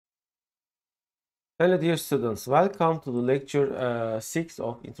Hello dear students, welcome to the lecture 6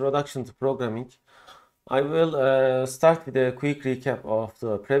 of Introduction to Programming. I will start with a quick recap of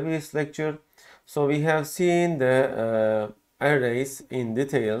the previous lecture. So we have seen the arrays in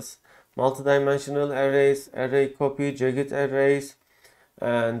details, multidimensional arrays, array copy, jagged arrays,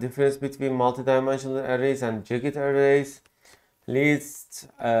 and difference between multidimensional arrays and jagged arrays, list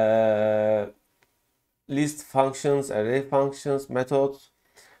functions, array functions, methods,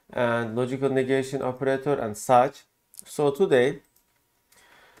 and logical negation operator and such. So today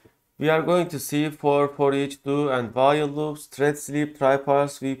we are going to see for each, do and while loops, thread sleep,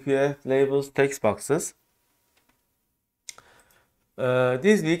 TryParse, WPF, labels, text boxes.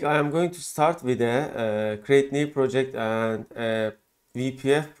 This week I am going to start with a create new project and a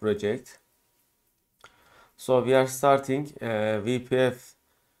WPF project. So we are starting WPF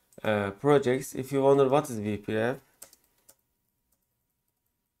projects. If you wonder what is WPF,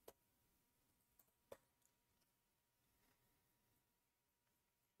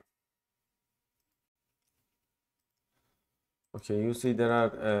 okay, you see there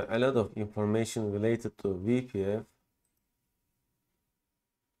are a lot of information related to WPF.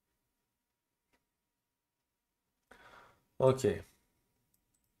 Okay.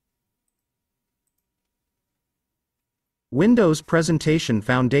 Windows Presentation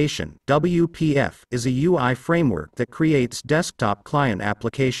Foundation (WPF) is a UI framework that creates desktop client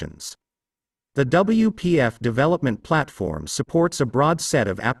applications. The WPF development platform supports a broad set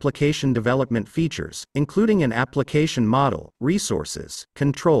of application development features, including an application model, resources,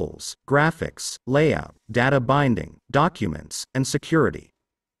 controls, graphics, layout, data binding, documents, and security.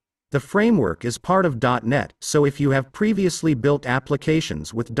 The framework is part of .NET, so if you have previously built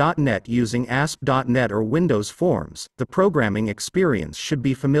applications with .NET using ASP.NET or Windows Forms, the programming experience should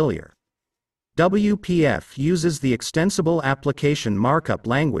be familiar. WPF uses the Extensible Application Markup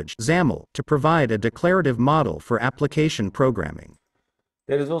Language (XAML) to provide a declarative model for application programming.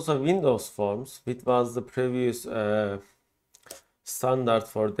 There is also Windows Forms, which was the previous standard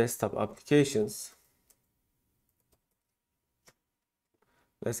for desktop applications.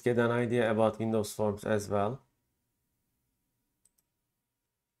 Let's get an idea about Windows Forms as well.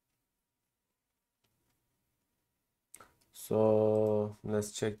 So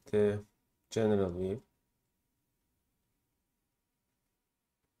let's check the general view.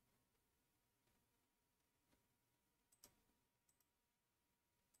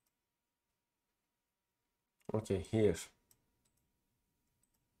 Okay, here.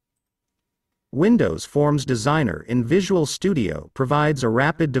 Windows Forms Designer in Visual Studio provides a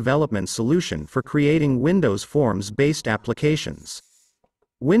rapid development solution for creating Windows Forms-based applications.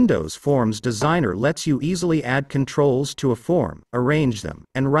 Windows Forms Designer lets you easily add controls to a form, arrange them,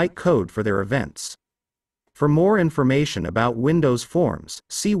 and write code for their events. For more information about Windows Forms,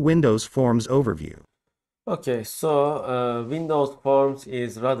 see Windows Forms Overview. Okay, so Windows Forms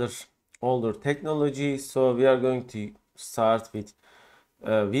is rather older technology, so we are going to start with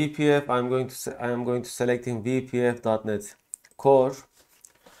WPF. I am going to selecting WPF.NET Core.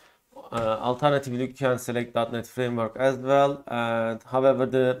 Alternatively, you can select .NET Framework as well. And however,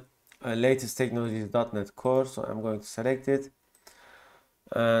 the latest technology is .NET Core, so I'm going to select it.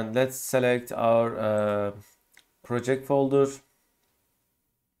 And let's select our project folder.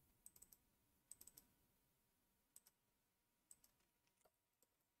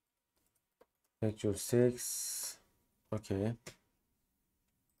 Lecture 6. Okay.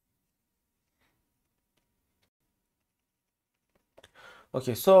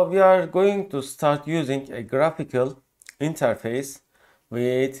 Okay, so we are going to start using a graphical interface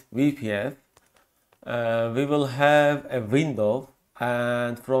with WPF. We will have a window,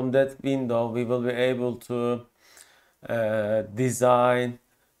 and from that window we will be able to design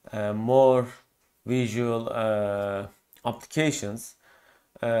more visual applications.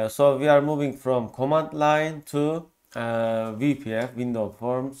 So we are moving from command line to WPF, window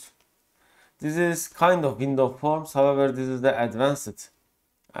forms. This is kind of window forms, however this is the advanced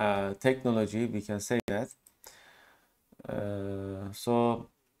technology, we can say that. So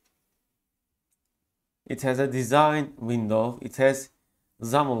it has a design window, it has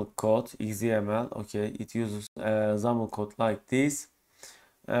XAML code, XML. Okay, it uses XAML code like this,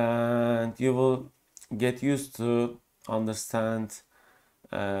 and you will get used to understand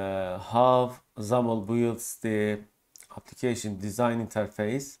how XAML builds the application design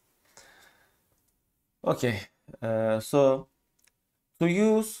interface. Okay, so to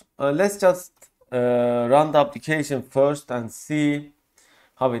use, let's just run the application first and see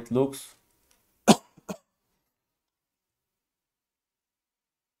how it looks.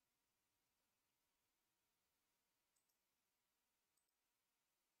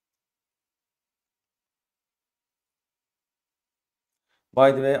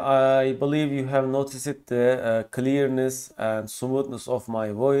 By the way, I believe you have noticed the clearness and smoothness of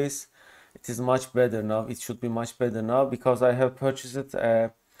my voice. It is much better now. It should be much better now because I have purchased,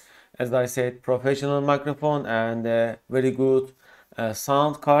 as I said, professional microphone and a very good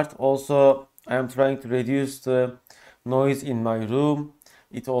sound card. Also, I am trying to reduce the noise in my room.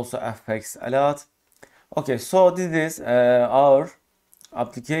 It also affects a lot. Okay, so this is our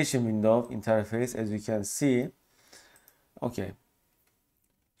application window interface, as you can see. Okay,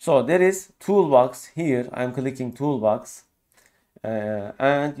 so there is toolbox here. I'm clicking toolbox,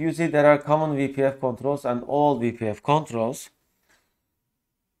 and you see there are common WPF controls and all WPF controls.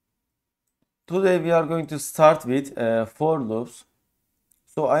 Today we are going to start with for loops.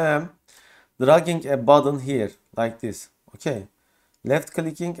 So I am dragging a button here like this. Okay, left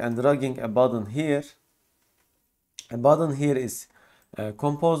clicking and dragging a button here. A button here is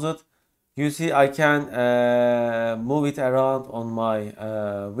composite. You see I can move it around on my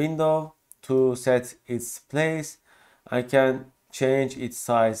window to set its place. I can change its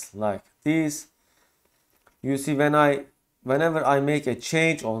size like this. You see whenever I make a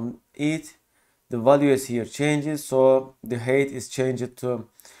change on it, the values here changes. So the height is changed to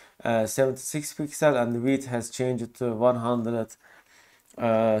 76 pixel and the width has changed to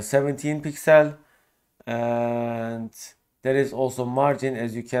 117 pixel. And there is also margin.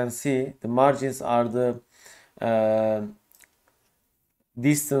 As you can see, the margins are the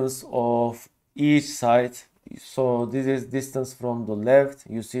distance of each side. So this is distance from the left.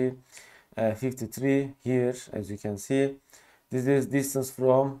 You see 53 here, as you can see. This is distance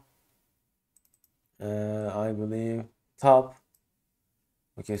from I believe top.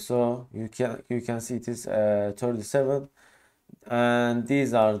 Okay, so you can see it is 37, and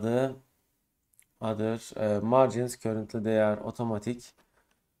these are the other margins. Currently they are automatic.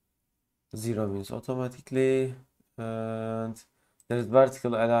 0 means automatically, and there is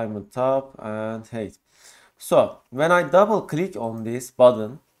vertical alignment top and height. So when I double click on this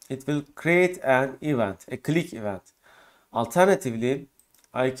button, it will create an event, a click event. Alternatively,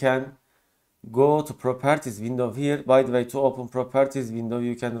 I can go to properties window here. By the way, to open properties window,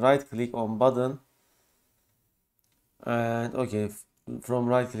 you can right click on button, and okay, from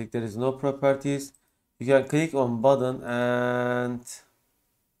right click there is no properties. You can click on button, and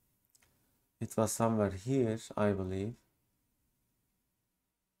it was somewhere here, I believe.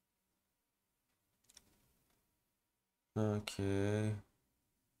 Okay.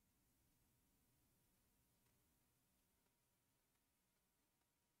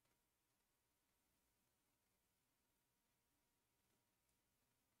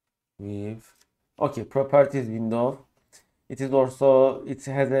 With okay, properties window. It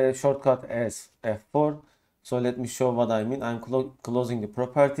has a shortcut as F4. So let me show what I mean. I'm closing the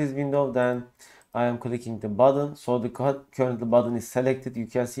properties window, then I am clicking the button. So the current button is selected. You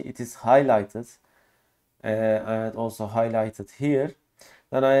can see it is highlighted and also highlighted here.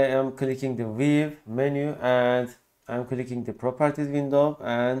 Then I am clicking the view menu and I'm clicking the properties window,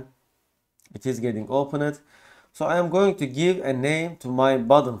 and it is getting opened. So I am going to give a name to my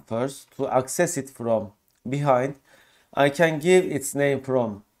button first to access it from behind. I can give its name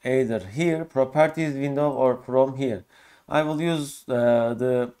from either here, properties window, or from here. I will use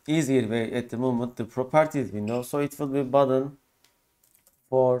the easier way at the moment, the properties window. So it will be button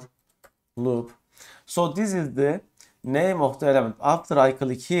for loop. So this is the name of the element. After I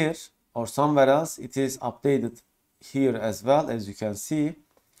click here or somewhere else, it is updated here as well, as you can see.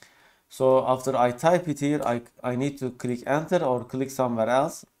 So after I type it here, I need to click enter or click somewhere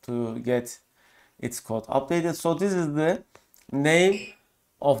else to get its code updated. So this is the name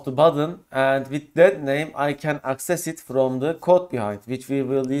of the button, and with that name I can access it from the code behind, which we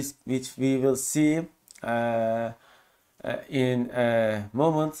will see in a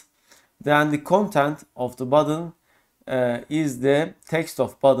moment. Then the content of the button is the text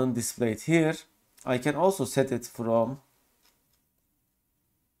of button displayed here. I can also set it from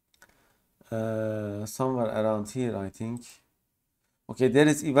somewhere around here, I think. Okay, there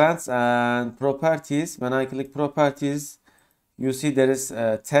is events and properties. When I click properties, you see there is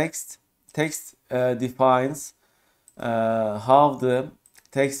text. Text defines how the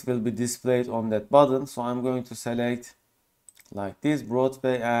text will be displayed on that button. So I'm going to select like this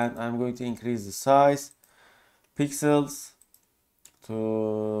Broadway, and I'm going to increase the size pixels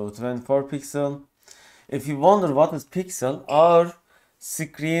to 24 pixel. If you wonder what is pixel, our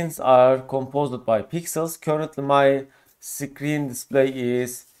screens are composed by pixels. Currently my screen display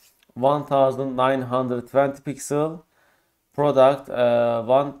is 1920 pixel, product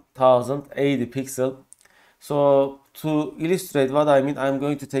 1080 pixel. So to illustrate what I mean, I'm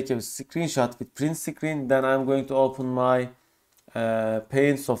going to take a screenshot with print screen, then I'm going to open my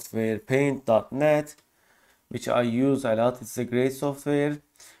Paint software, paint.net, which I use a lot. It's a great software,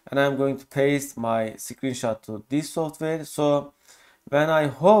 and I'm going to paste my screenshot to this software. So when I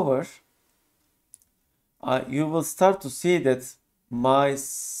hover, you will start to see that my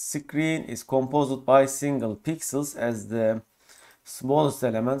screen is composed by single pixels as the smallest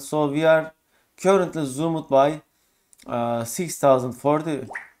element. So we are currently zoomed by 6040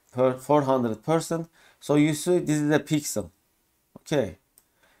 per 400%. So you see this is a pixel. Okay,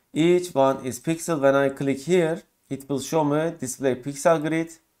 each one is pixel. When I click here, it will show me display pixel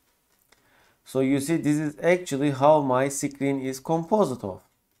grid. So you see this is actually how my screen is composed of.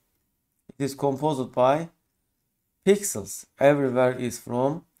 It is composed by pixels. Everywhere is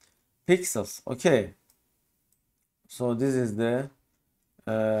from pixels. Okay, so this is the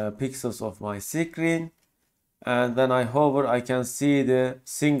pixels of my screen, and when I hover I can see the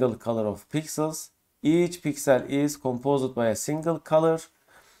single color of pixels. Each pixel is composed by a single color.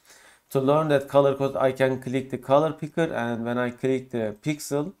 To learn that color code, I can click the color picker, and when I click the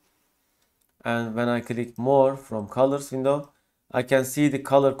pixel and when I click more from colors window, I can see the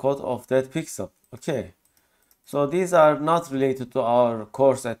color code of that pixel. Okay, so these are not related to our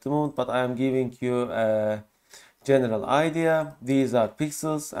course at the moment, but I am giving you a general idea. These are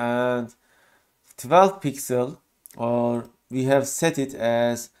pixels, and 12 pixel, or we have set it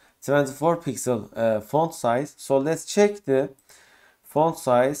as 24 pixel font size. So let's check the font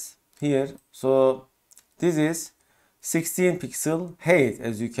size here. So this is 16 pixel height,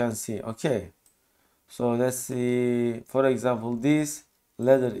 as you can see. Okay, so let's see, for example, this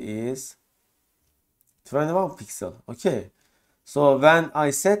letter is 21 pixel. Okay, so when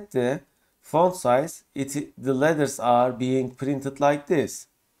I set the font size, the letters are being printed like this.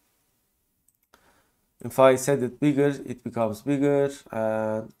 If I set it bigger, it becomes bigger,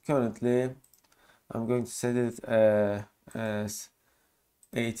 and currently I'm going to set it as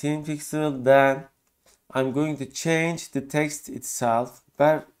 18 pixel. Then I'm going to change the text itself.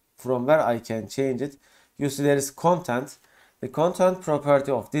 From where I can change it, you see there is content. The content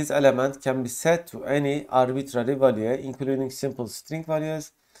property of this element can be set to any arbitrary value, including simple string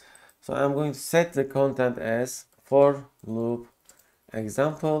values. So I'm going to set the content as for loop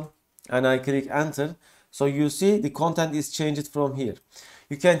example, and I click enter. So you see the content is changed from here.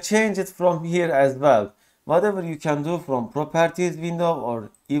 You can change it from here as well. Whatever you can do from properties window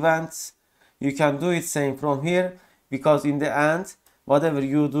or events, you can do it same from here, because in the end, whatever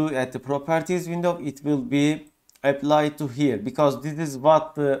you do at the properties window, it will be applied to here, because this is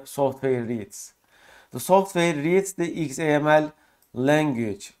what the software reads. The software reads the XAML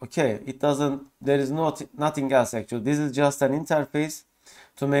language. Okay, it doesn't, there is nothing else actually. This is just an interface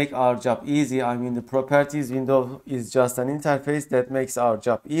to make our job easy. I mean, the properties window is just an interface that makes our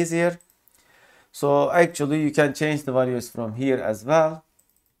job easier. So actually you can change the values from here as well.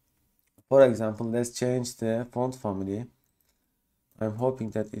 For example, let's change the font family. I'm hoping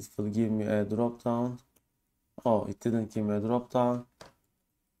that it will give me a drop down. Oh, it didn't give me a drop down.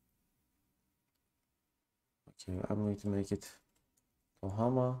 Okay, I'm going to make it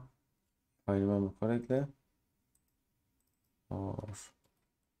Ohama, if I remember correctly. Or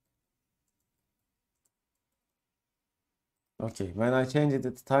okay, when I change it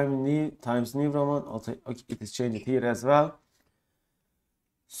at Times New Roman, okay, it is changed here as well.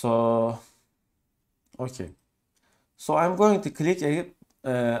 So okay, so I'm going to click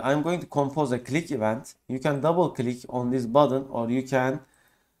I'm going to compose a click event. You can double click on this button, or you can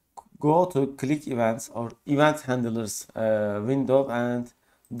go to click events or event handlers window and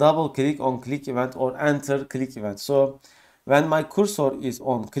double click on click event or enter click event. So when my cursor is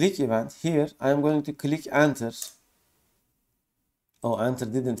on click event here, I'm going to click enter. Oh, enter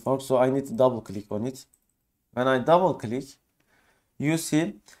didn't work, so I need to double click on it. When I double click, you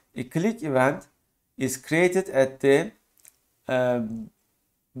see a click event is created at the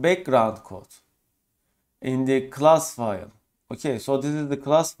background code in the class file. Okay, so this is the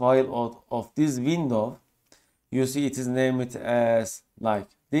class file of this window. You see it is named as like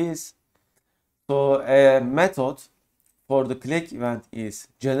this. So a method for the click event is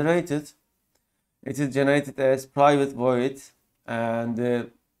generated. It is generated as private void, and the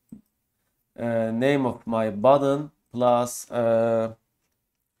name of my button plus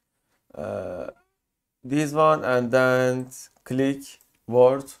this one, and then click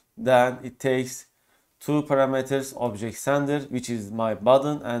word. Then it takes two parameters, object sender, which is my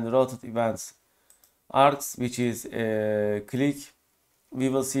button, and rotate events arcs, which is click. We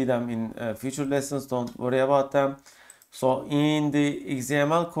will see them in future lessons, don't worry about them. So in the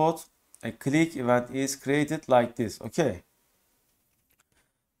XML code, a click event is created like this. Okay,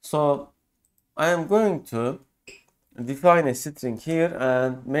 so I am going to define a string here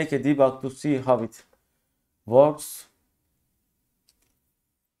and make a debug to see how it works.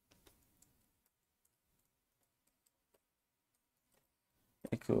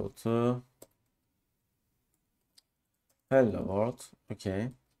 Equal to hello world.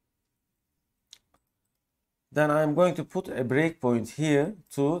 Okay. Then I'm going to put a breakpoint here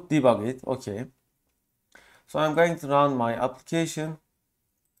to debug it. Okay. So I'm going to run my application.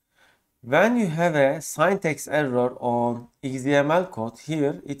 When you have a syntax error on XML code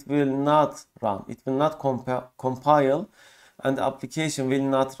here, it will not run. It will not compile and the application will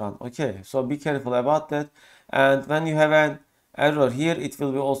not run. Okay, so be careful about that. And when you have an error here, it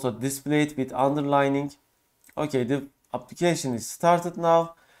will be also displayed with underlining. Okay, the application is started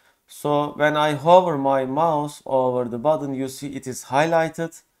now. So when I hover my mouse over the button, you see it is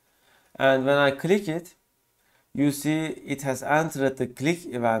highlighted. And when I click it, you see it has entered the click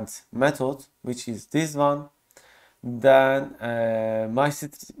event method, which is this one. Then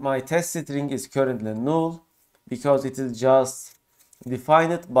my test string is currently null because it is just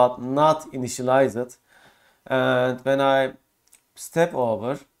defined but not initialized. And when I step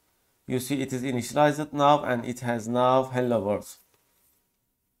over, you see it is initialized now and it has now hello world.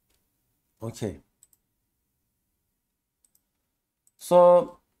 Okay.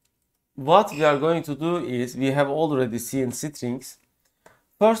 So what we are going to do is, we have already seen strings.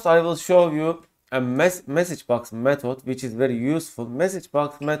 First, I will show you a MessageBox method, which is very useful.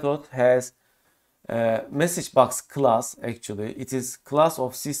 MessageBox method has a MessageBox class. Actually, it is class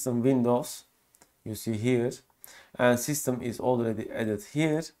of system Windows. You see here, and system is already added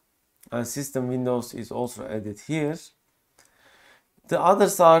here, and system Windows is also added here. The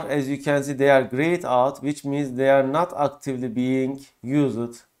others are, as you can see, they are grayed out, which means they are not actively being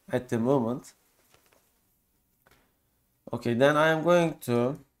used at the moment. Okay, then I am going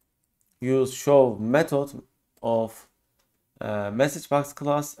to use show method of MessageBox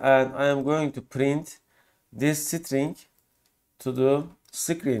class, and I am going to print this string to the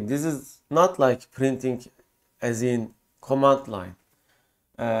screen. This is not like printing as in command line.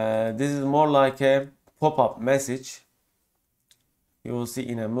 This is more like a pop-up message. You will see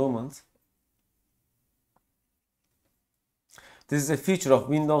in a moment. This is a feature of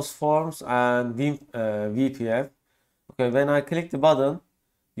Windows Forms and WPF. Okay, when I click the button,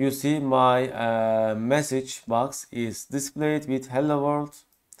 you see my message box is displayed with hello world.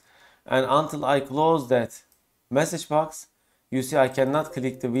 And until I close that message box, you see I cannot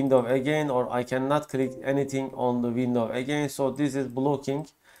click the window again, or I cannot click anything on the window again. So this is blocking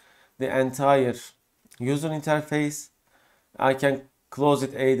the entire user interface. I can close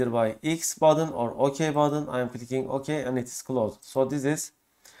it either by X button or OK button. I am clicking OK and it is closed. So this is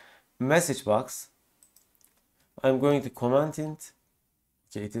message box. I'm going to comment it.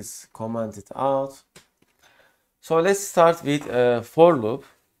 Okay, it is commented out. So let's start with a for loop.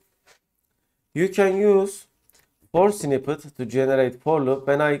 You can use for snippet to generate for loop.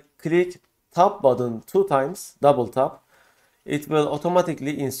 When I click tab button 2 times, double tap, it will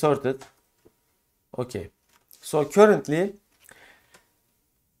automatically insert it. Okay, so currently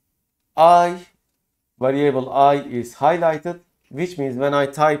variable I is highlighted, which means when I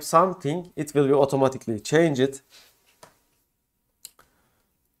type something, it will be automatically change it.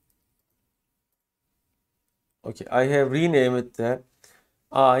 Okay, I have renamed the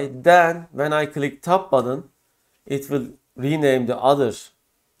I. Then when I click tab button, it will rename the other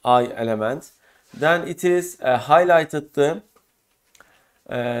I element. Then it is highlighted the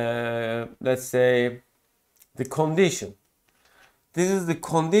let's say the condition. This is the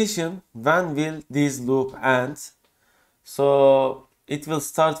condition when will this loop end. So it will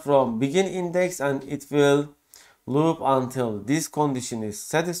start from begin index and it will loop until this condition is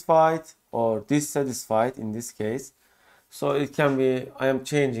satisfied or dissatisfied in this case. So it can be, I am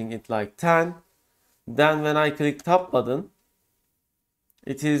changing it like 10. Then when I click tab button,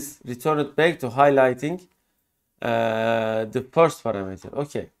 it is returned back to highlighting the first parameter.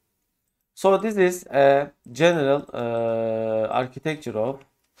 Okay. So this is a general architecture of,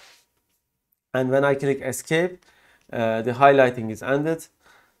 and when I click escape, the highlighting is ended.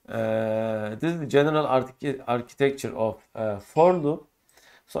 This is the general architecture of for loop.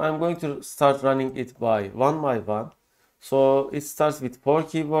 So I'm going to start running it by one. So it starts with for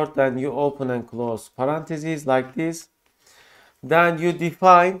keyword, then you open and close parentheses like this. Then you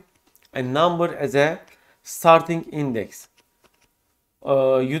define a number as a starting index.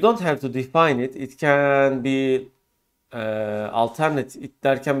 You don't have to define it. It can be alternative.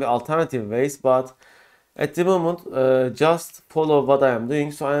 There can be alternative ways, but at the moment, just follow what I am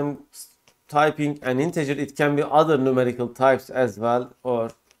doing. So I am typing an integer. It can be other numerical types as well, or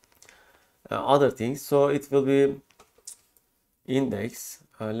other things. So it will be index,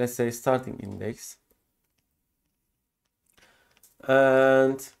 let's say starting index,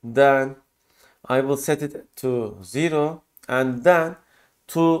 and then I will set it to 0, and then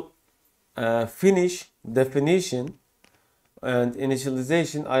to finish definition and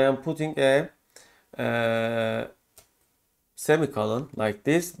initialization I am putting a semicolon like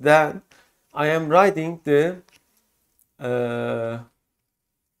this. Then I am writing the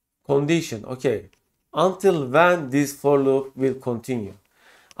condition, okay, until when this for loop will continue.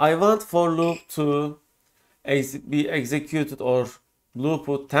 I want for loop to be executed or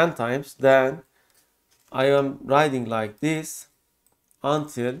loop 10 times. Then I am writing like this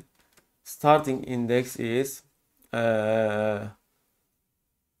until starting index is lower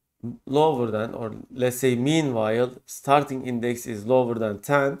than, or let's say meanwhile starting index is lower than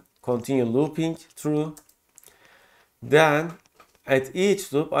 10, continue looping through. Then at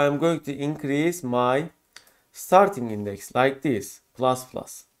each loop I am going to increase my starting index like this, plus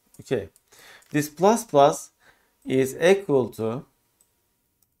plus. Okay, this plus plus is equal to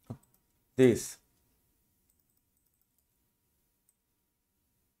this.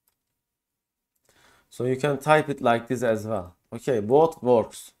 So you can type it like this as well. Okay, both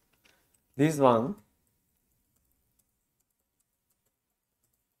works. This one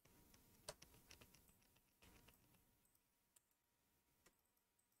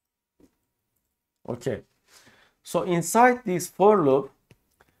okay. So inside this for loop,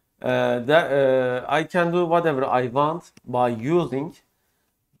 I can do whatever I want by using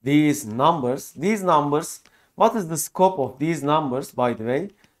these numbers. These numbers, what is the scope of these numbers, by the way?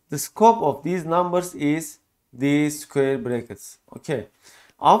 The scope of these numbers is these square brackets. Okay.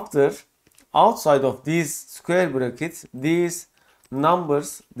 After, outside of these square brackets, these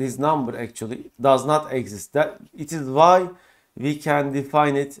numbers, this number actually does not exist. That it is why we can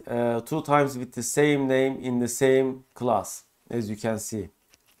define it 2 times with the same name in the same class, as you can see,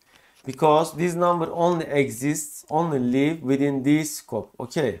 because this number only exists, only live within this scope.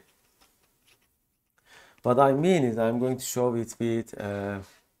 Okay, what I mean is I'm going to show it with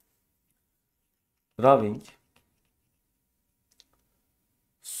drawing.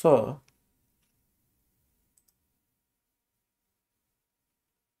 So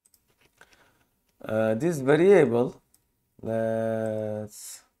this variable,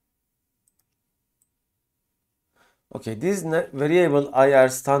 let's okay, this variable IR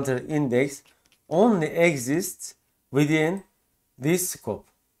standard index only exists within this scope.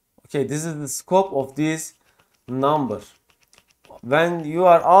 Okay, this is the scope of this number. When you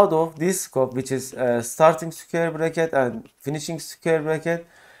are out of this scope, which is starting square bracket and finishing square bracket,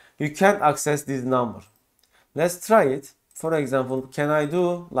 you can't access this number. Let's try it. For example, can I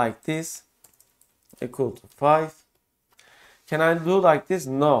do like this, equal to 5? Can I do like this?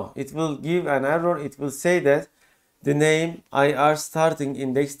 No, it will give an error. It will say that the name IR starting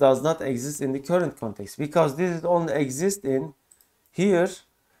index does not exist in the current context, because this is only exist in here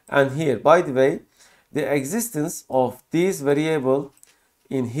and here. By the way, the existence of this variable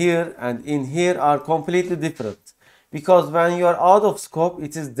in here and in here are completely different, because when you are out of scope,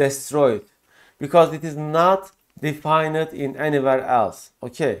 it is destroyed because it is not defined in anywhere else.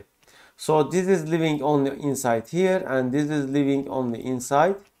 Okay, so this is living only inside here and this is living only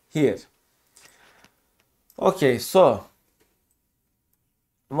inside here. Okay, so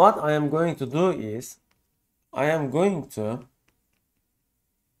what I am going to do is I am going to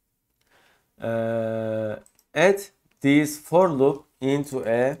add this for loop into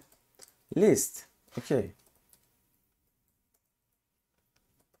a list. Okay,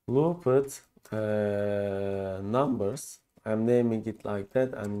 looped numbers, I'm naming it like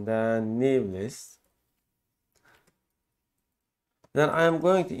that, and then new list. Then I am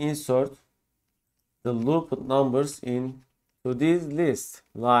going to insert the looped numbers into this list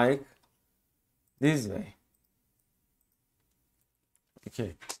like this way.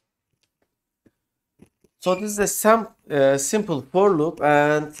 Okay, so this is a simple for loop,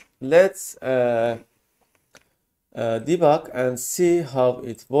 and let's debug and see how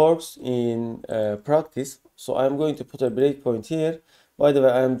it works in practice. So I'm going to put a breakpoint here. By the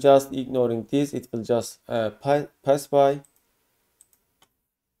way, I'm just ignoring this, it will just pass by.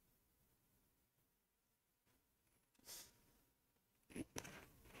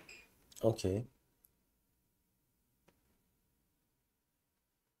 Okay,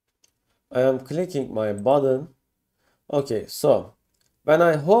 I am clicking my button. Okay, so when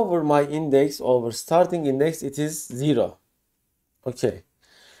I hover my index over starting index, it is 0. Okay,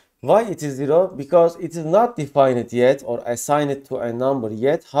 why it is 0? Because it is not defined yet or assigned to a number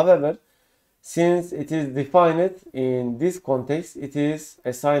yet. However, since it is defined in this context, it is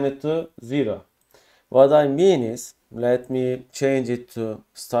assigned to 0. What I mean is, let me change it to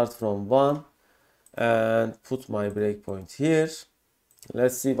start from 1 and put my breakpoint here.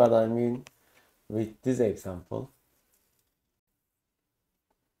 Let's see what I mean with this example.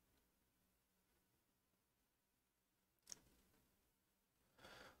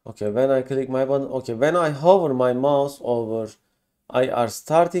 Okay, when I click my button, okay, when I hover my mouse over IR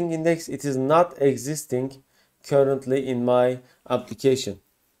starting index, it is not existing currently in my application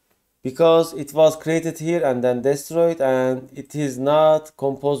because it was created here and then destroyed, and it is not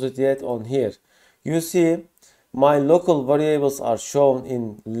composed yet on here. You see, my local variables are shown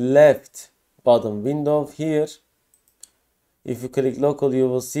in left bottom window here. If you click local, you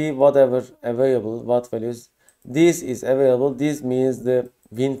will see whatever available, what values. This is available. This means the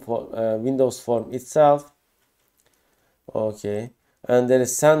Windows form itself. Okay, and there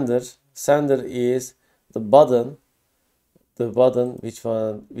is sender. Sender is the button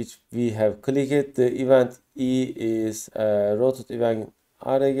which we have clicked. The event E is rotate event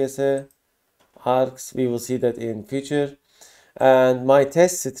args args. We will see that in future. And my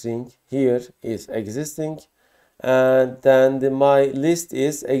test string here is existing, and then my list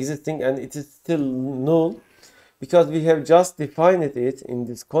is existing, and it is still null because we have just defined it in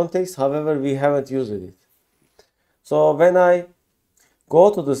this context. However, we haven't used it. So when I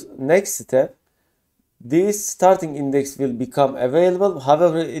go to the next step, this starting index will become available.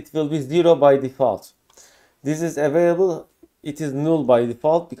 However, it will be 0 by default. This is available. It is null by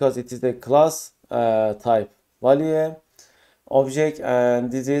default because it is a class type value object,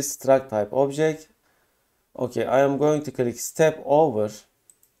 and this is struct type object. Okay, I am going to click step over.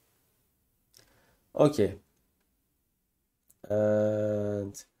 Okay,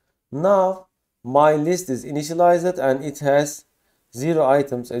 and now my list is initialized and it has 0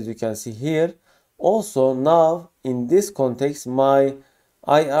 items, as you can see here. Also, now in this context, my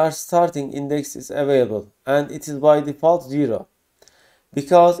IR starting index is available and it is by default 0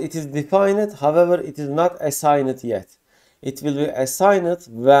 because it is defined. However, it is not assigned yet. It will be assigned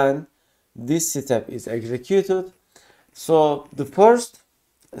when this step is executed. So the first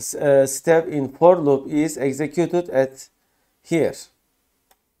step in for loop is executed at here.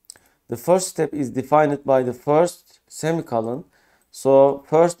 The first step is defined by the first semicolon. So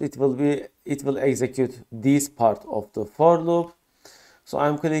first it will execute this part of the for loop. So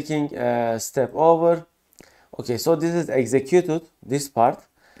I'm clicking step over. Okay, so this is executed, this part,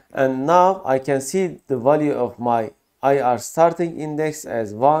 and now I can see the value of my IR starting index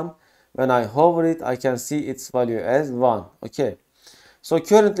as 1. When I hover it, I can see its value as 1. Okay, so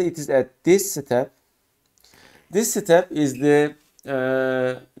currently it is at this step. This step is the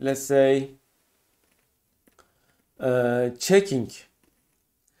let's say checking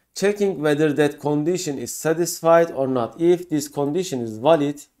whether that condition is satisfied or not. If this condition is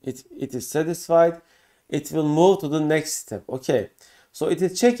valid, it is satisfied, it will move to the next step. Okay, so it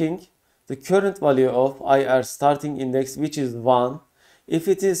is checking the current value of IR starting index, which is 1. If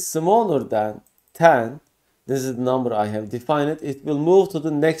it is smaller than 10, this is the number I have defined, it will move to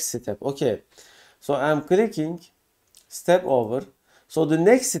the next step. Okay, so I'm clicking step over. So the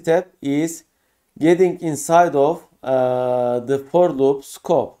next step is getting inside of the for loop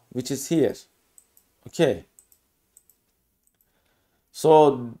scope, which is here. Okay,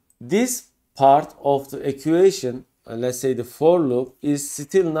 so this part of the equation, let's say the for loop, is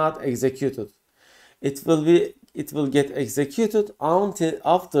still not executed. It will get executed until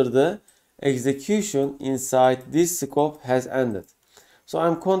after the execution inside this scope has ended. So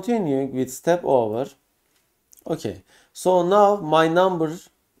I'm continuing with step over. Okay, so now my number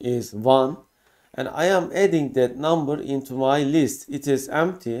is 1 and I am adding that number into my list. It is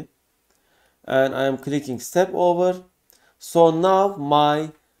empty and I am clicking step over. So now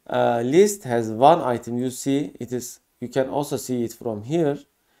my list has 1 item. You see, you can also see it from here.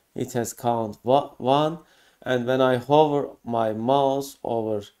 It has count 1, and when I hover my mouse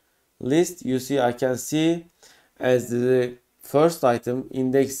over list, you see I can see as the first item,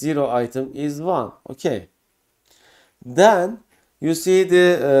 index 0 item is 1. Okay, then you see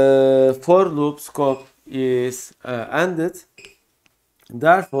the for loop scope is ended.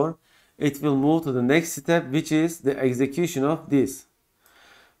 Therefore, it will move to the next step, which is the execution of this.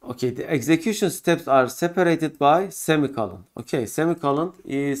 Okay, the execution steps are separated by semicolon. Okay, semicolon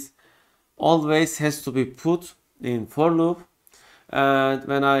is always has to be put in for loop, and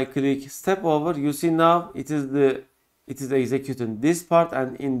when I click step over, you see now it is executing this part,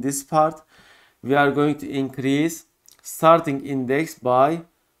 and in this part we are going to increase starting index by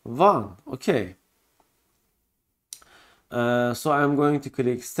 1. Okay, so I'm going to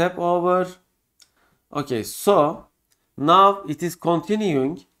click step over. Okay, so now it is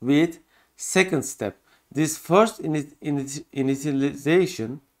continuing with second step. this first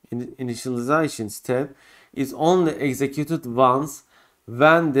initialization step is only executed once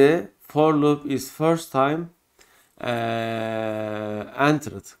when the for loop is first time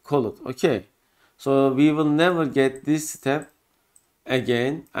called. Okay, so we will never get this step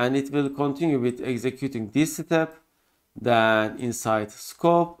again, and it will continue with executing this step, then inside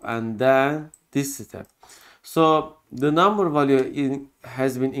scope, and then this step. So the number value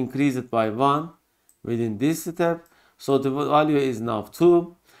has been increased by 1 within this step, so the value is now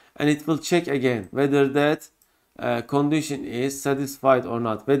 2, and it will check again whether that condition is satisfied or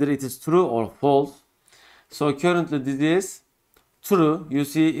not, whether it is true or false. So currently this is true. You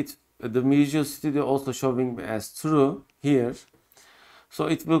see it, the Visual Studio also showing as true here. So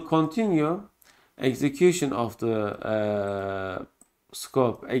it will continue execution of the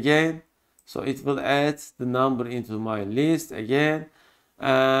scope again. So it will add the number into my list again,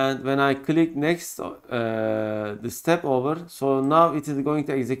 and when I click next the step over, so now it is going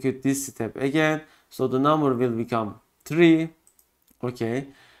to execute this step again, so the number will become 3. Okay,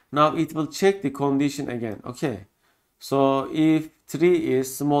 now it will check the condition again. Okay, so if 3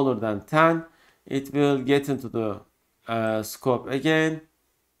 is smaller than 10, it will get into the scope again.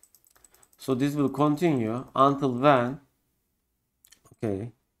 So this will continue until when,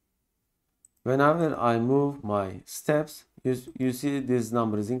 okay, whenever I move my steps, you see this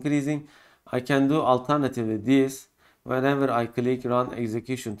number is increasing. I can do alternatively this. Whenever I click run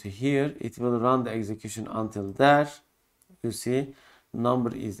execution to here, it will run the execution until there. You see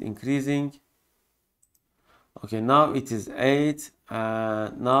number is increasing. Okay, now it is 8,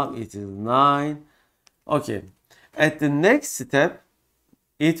 and now it is 9. Okay, at the next step,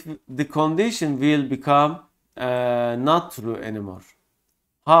 the condition will become not true anymore.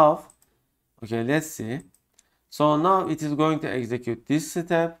 How? Okay, let's see. So now it is going to execute this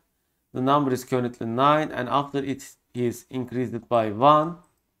step. The number is currently 9, and after it is increased by 1,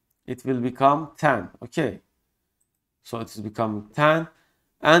 it will become 10. Okay, so it is becoming 10,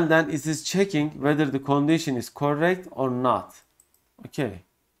 and then it is checking whether the condition is correct or not. Okay,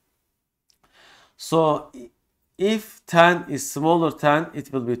 so if 10 is smaller than 10,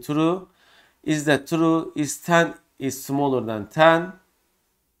 it will be true. Is that true? Is 10 is smaller than 10?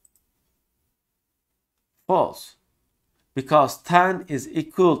 False, because 10 is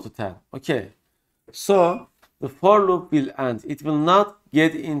equal to 10. Okay, so the for loop will end. It will not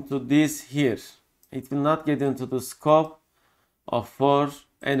get into this here. It will not get into the scope of for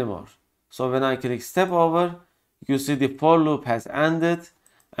anymore. So when I click step over, you see the for loop has ended,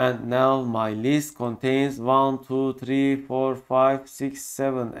 and now my list contains 1, 2, 3, 4, 5, 6,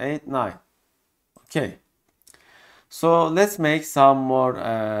 7, 8, 9. Okay, so let's make some more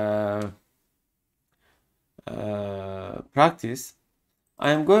practice.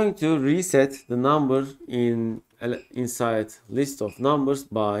 I am going to reset the number inside list of numbers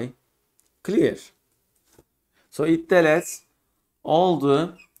by clear. So it deletes all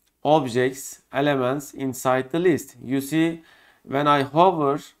the objects, elements inside the list. You see, when I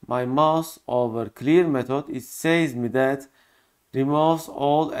hover my mouse over clear method, it says me that removes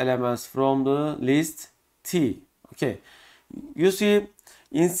all elements from the list T. Okay, you see,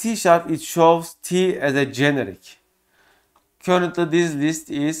 in C# it shows T as a generic. Currently this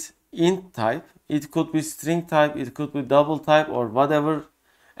list is int type. It could be string type, it could be double type, or whatever,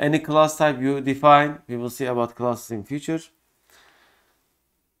 any class type you define. We will see about classes in future.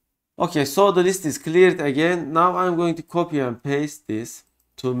 Okay, so the list is cleared again. Now I'm going to copy and paste this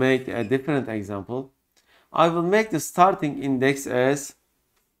to make a different example. I will make the starting index as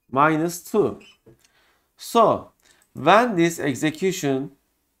 -2. So when this execution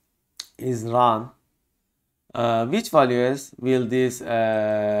is run, which values will this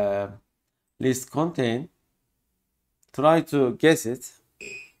list contain? Try to guess it.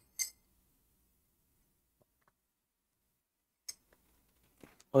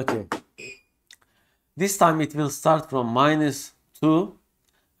 Okay, this time it will start from -2,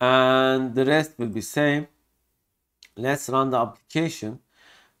 and the rest will be same. Let's run the application.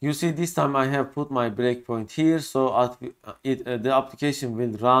 You see, this time I have put my breakpoint here, so the application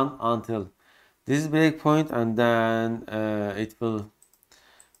will run until this breakpoint, and then it will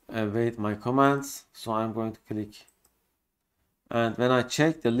await my commands. So I'm going to click, and when I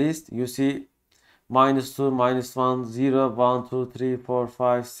check the list, you see -2, -1, 0, 1, 2, 3, 4,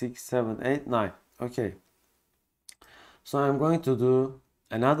 5, 6, 7, 8, 9. Okay, so I'm going to do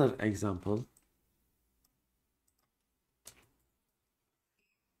another example.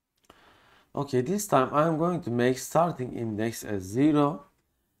 Okay, this time I'm going to make starting index as 0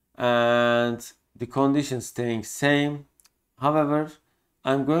 and the condition staying same. However,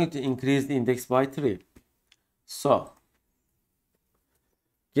 I'm going to increase the index by 3. So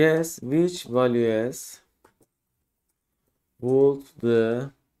guess which values would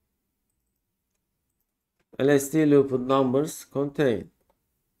the LSD loop numbers contain?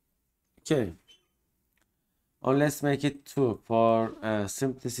 Okay, or let's make it 2 for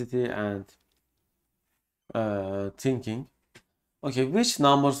simplicity and thinking. Okay, which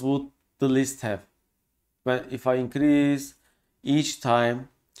numbers would the list have? But if I increase each time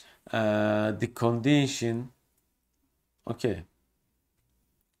the condition, okay,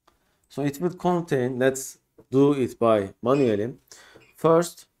 so it will contain, let's do it by manually.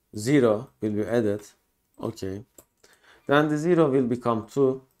 First 0 will be added, okay, then the 0 will become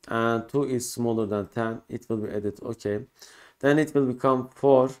 2 and 2 is smaller than 10, it will be added, okay, then it will become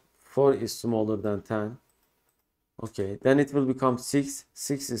 4, 4 is smaller than 10, okay, then it will become 6,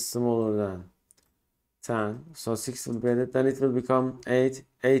 6 is smaller than 10, so 6 will be added, then it will become 8,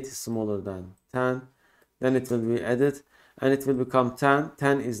 8 is smaller than 10, then it will be added, and it will become 10,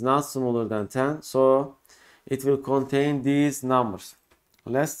 10 is not smaller than 10, so it will contain these numbers.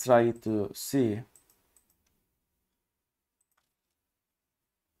 Let's try to see.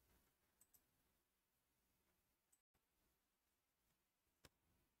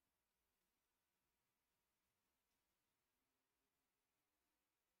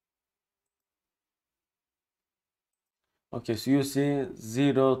 Okay, so you see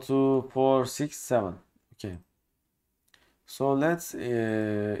 0, 2, 4, 6, 7. Okay, so let's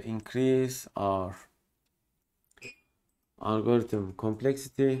increase our algorithm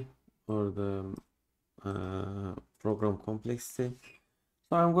complexity or the program complexity.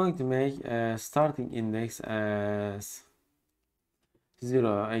 So I'm going to make a starting index as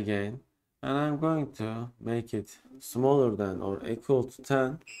 0 again, and I'm going to make it smaller than or equal to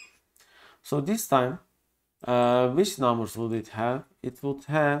 10. So this time, which numbers would it have? It would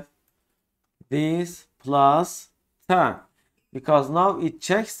have this plus 10, because now it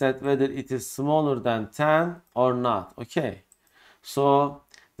checks that whether it is smaller than 10 or not. Okay, so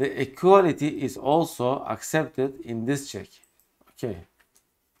the equality is also accepted in this check. Okay,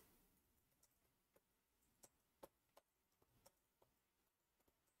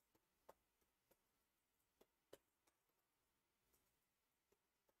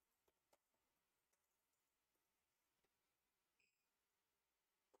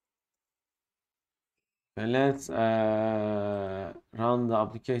 and let's run the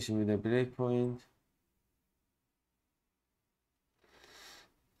application with a breakpoint.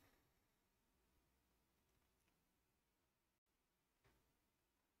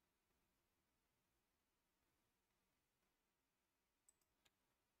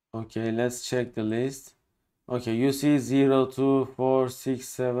 Okay, let's check the list. Okay, you see 0, 2, 4, 6,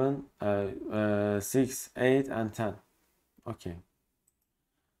 7, 6, 8, and 10. Okay.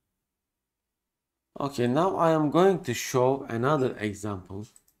 Okay, now I am going to show another example.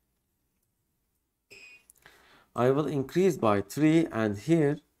 I will increase by 3 and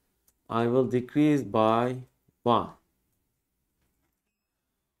here I will decrease by 1.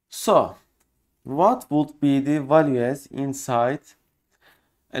 So, what would be the values inside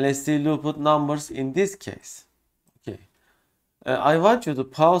LSD looped numbers in this case? Okay, I want you to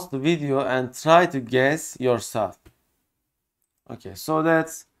pause the video and try to guess yourself. Okay, so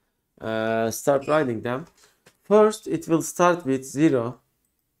let's start writing them. First, it will start with 0.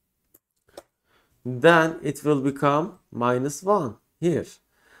 Then it will become minus 1 here.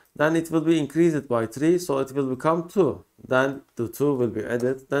 Then it will be increased by 3, so it will become 2. Then the 2 will be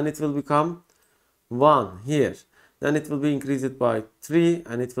added. Then it will become 1 here. Then it will be increased by 3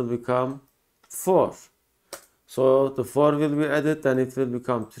 and it will become 4. So the 4 will be added, then it will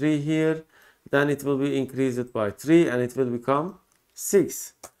become 3 here. Then it will be increased by 3 and it will become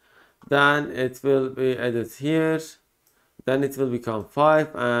 6. Then it will be added here. Then it will become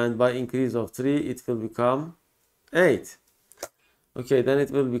 5, and by increase of 3 it will become 8. Okay, then it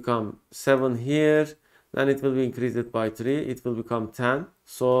will become 7 here. Then it will be increased by 3, it will become 10.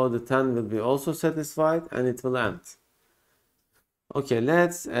 So the 10 will be also satisfied and it will end. Okay,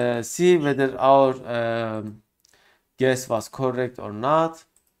 let's see whether our guess was correct or not.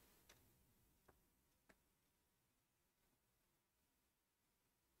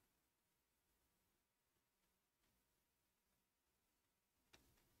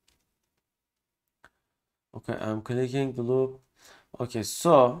 Okay, I'm clicking the loop. Okay,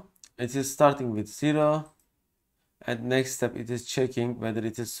 so it is starting with 0. At next step, it is checking whether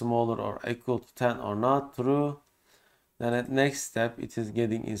it is smaller or equal to 10 or not. True. Then at next step, it is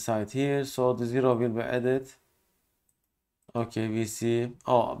getting inside here. So the 0 will be added. Okay, we see.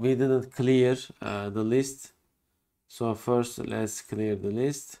 Oh, we didn't clear the list. So first, let's clear the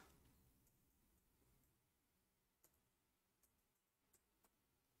list.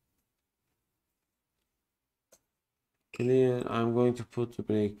 clear. I'm going to put the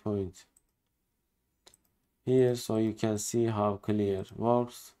breakpoint here so you can see how clear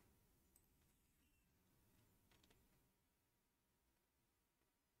works.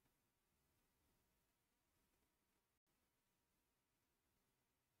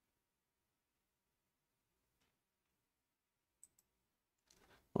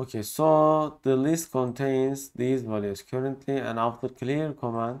 Okay, so the list contains these values currently, and after clear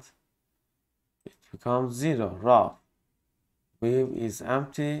command it becomes 0. Raw wave is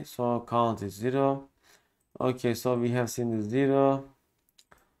empty, so count is 0. Okay, so we have seen the 0.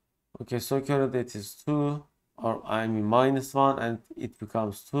 Okay, so currently it is 2, or I mean -1, and it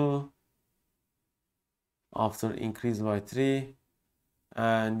becomes 2 after increase by 3,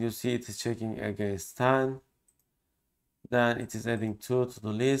 and you see it is checking against 10. Then it is adding 2 to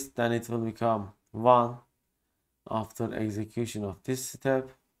the list, then it will become 1 after execution of this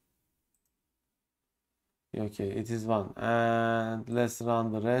step. Okay, it is 1, and let's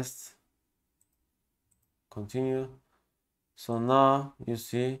run the rest. Continue. So now you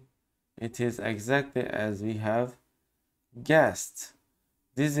see it is exactly as we have guessed.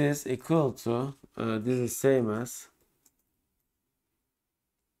 This is equal to this is same as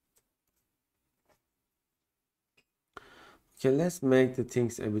okay, let's make the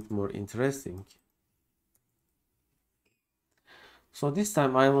things a bit more interesting. So this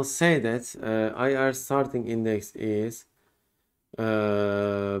time I will say that IR starting index is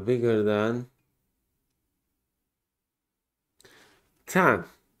bigger than 10.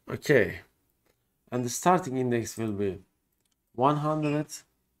 Okay, and the starting index will be 100,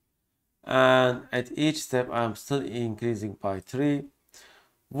 and at each step I'm still increasing by 3.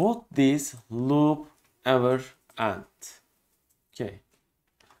 Would this loop ever end? Okay,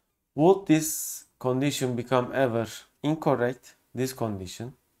 would this condition become ever incorrect? This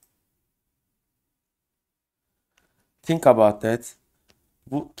condition, think about that.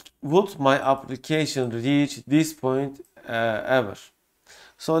 Would my application reach this point ever?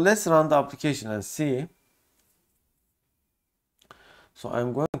 So let's run the application and see. So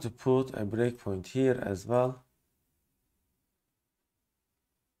I'm going to put a breakpoint here as well.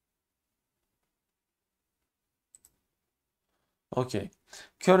 Okay,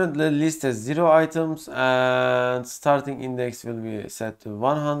 currently list has 0 items, and starting index will be set to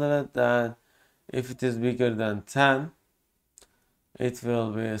 100. Then if it is bigger than 10, it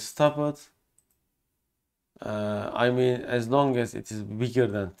will be stopped. I mean, as long as it is bigger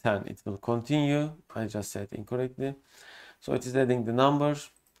than 10, it will continue. I just said incorrectly. So it is adding the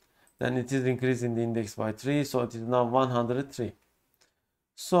numbers, then it is increasing the index by 3, so it is now 103.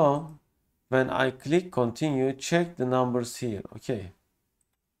 So when I click continue, check the numbers here. Okay,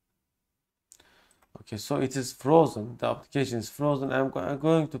 so it is frozen, the application is frozen. I'm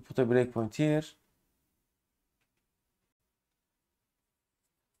going to put a breakpoint here.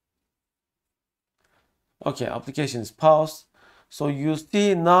 Okay, application is paused. So you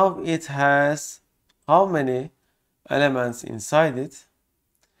see now it has how many elements inside it.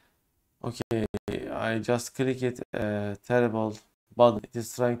 Okay, I just click it, terrible button. It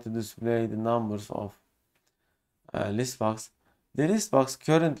is trying to display the numbers of list box. The list box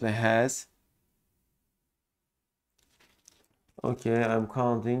currently has, okay, I'm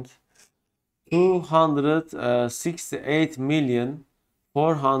counting,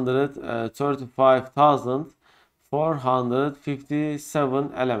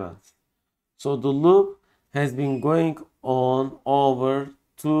 268,435,457 elements. So the loop has been going on over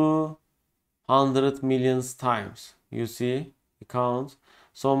 200 million times. You see the count.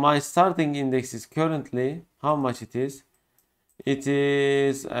 So my starting index is currently how much it is? It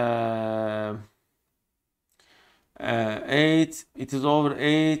is it is over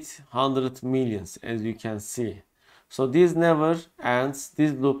 800 millions, as you can see. So this never ends,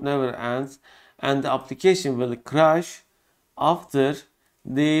 this loop never ends, and the application will crash after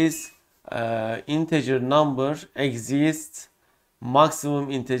this integer number exists maximum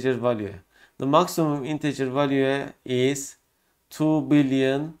integer value. The maximum integer value is 2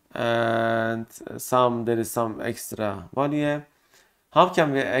 billion and there is some extra value. How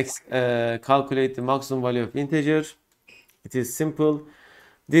can we calculate the maximum value of integer? It is simple.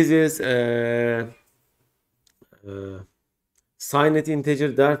 This is signed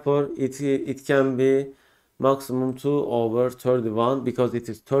integer, therefore it can be maximum 2 over 31 because it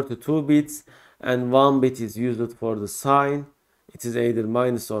is 32 bits and 1 bit is used for the sign. It is either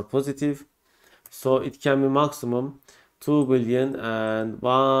minus or positive. So it can be maximum 2 billion and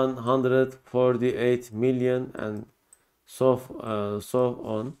 148 million and so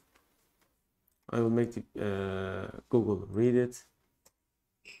on. I will make the, Google read it.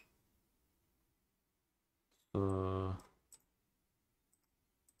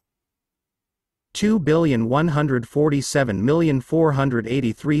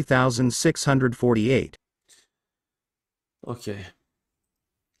 2,147,483,648. Okay,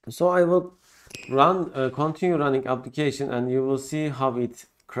 so I will continue running application, and you will see how it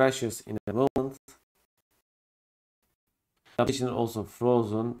crashes in a moment. The application also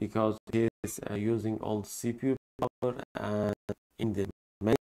frozen because it is using all CPU power and in the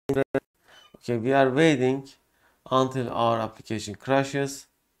main thread. Okay, we are waiting until our application crashes.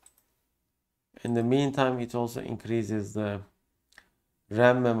 In the meantime, it also increases the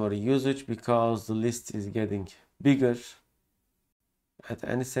RAM memory usage because the list is getting bigger at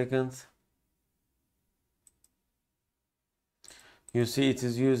any second. You see it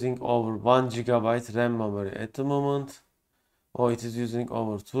is using over 1 GB RAM memory at the moment. Oh, it is using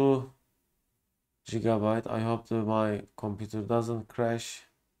over 2 GB. I hope that my computer doesn't crash.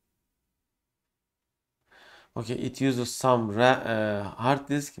 Okay, it uses some hard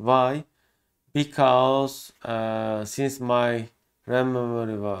disk. Why? Because since my RAM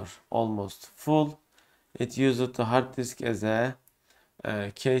memory was almost full, it used the hard disk as a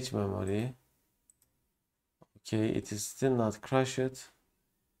cache memory. Okay, it is still not crashed.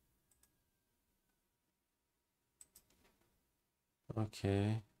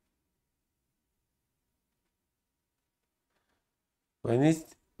 Okay.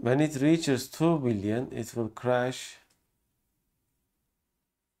 When it reaches 2 billion, it will crash.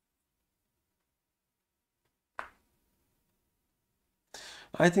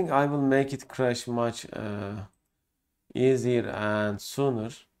 I think I will make it crash much easier and sooner.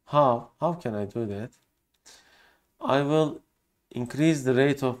 How? How can I do that? I will increase the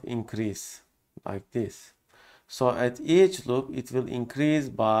rate of increase like this. So at each loop, it will increase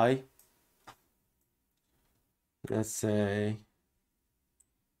by, let's say,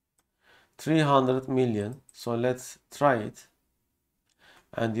 300 million. So let's try it,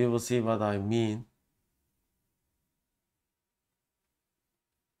 and you will see what I mean.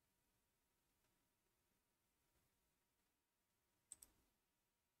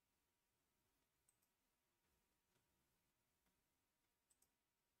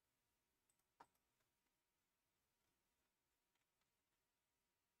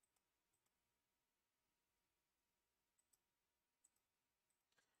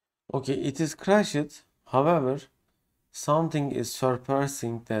 Okay, it is crashed. However, something is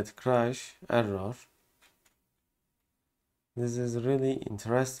surpassing that crash error. This is really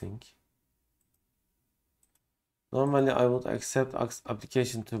interesting. Normally, I would accept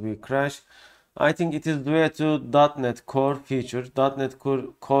application to be crashed. I think it is due to .NET Core feature. .NET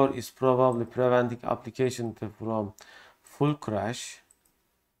Core is probably preventing application from full crash.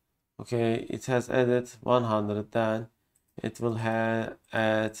 Okay, it has added 100, then it will add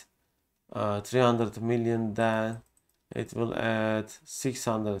 300 million, then it will add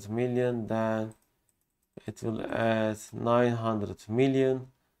 600 million, then it will add 900 million.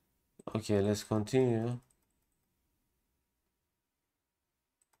 Okay, let's continue.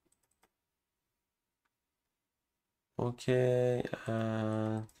 Okay,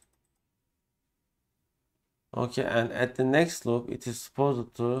 and at the next loop, it is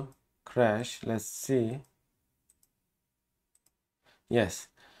supposed to crash. Let's see. Yes.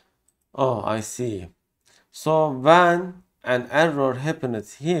 Oh, I see. So when an error happened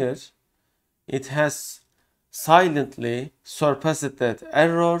here, it has silently surpassed that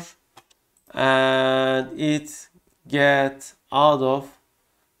error, and it gets out of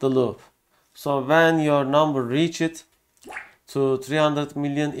the loop. So when your number reached to 300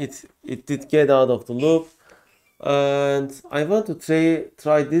 million, it did get out of the loop. And I want to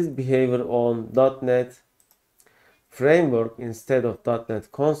try this behavior on .NET Framework instead of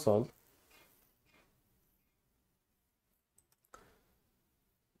 .NET Console.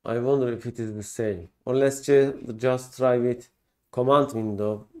 I wonder if it is the same. Or let's just try with command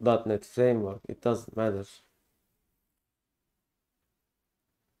window .NET Framework. It doesn't matter.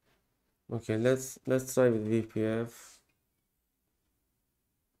 Okay, let's try with WPF.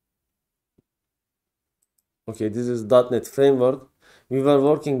 Okay, this is .NET Framework. We were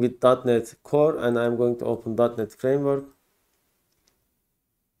working with .NET Core, and I'm going to open .NET Framework.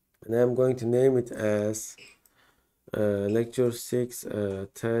 And I'm going to name it as Lecture 6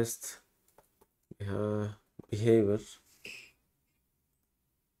 Test Behavior.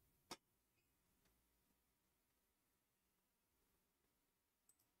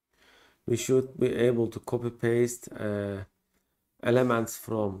 We should be able to copy paste elements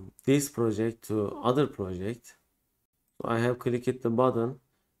from this project to other project. So I have clicked the button,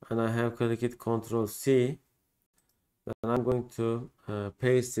 and I have clicked Ctrl C. Then I'm going to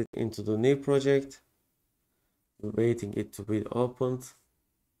paste it into the new project, waiting it to be opened.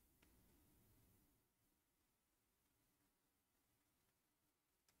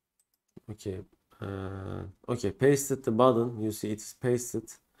 Okay, okay, pasted the button. You see it's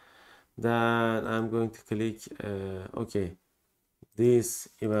pasted. Then I'm going to click okay, this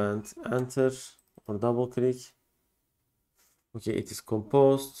event, enter or double click. Okay, it is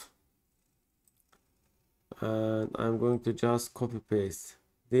composed, and I'm going to just copy paste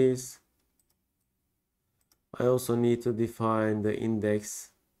this. I also need to define the index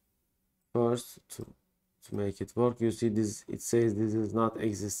first to make it work. You see this, it says this is not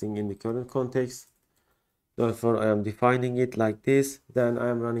existing in the current context. Therefore, I am defining it like this. Then I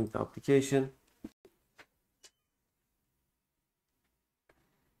am running the application.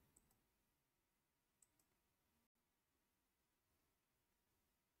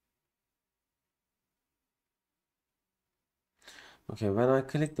 Okay, when I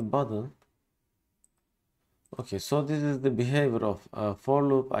click the button, okay, so this is the behavior of a for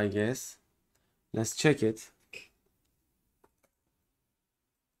loop, I guess. Let's check it.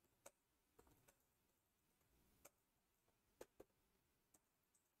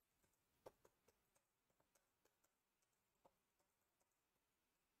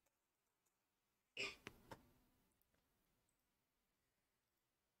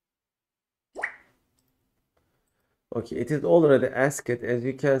 Okay, it is already asked. As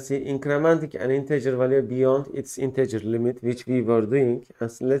you can see, incrementing an integer value beyond its integer limit, which we were doing.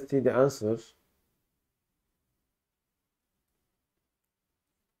 And so let's see the answer.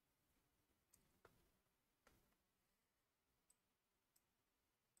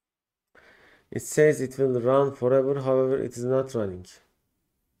 It says it will run forever, however, it is not running.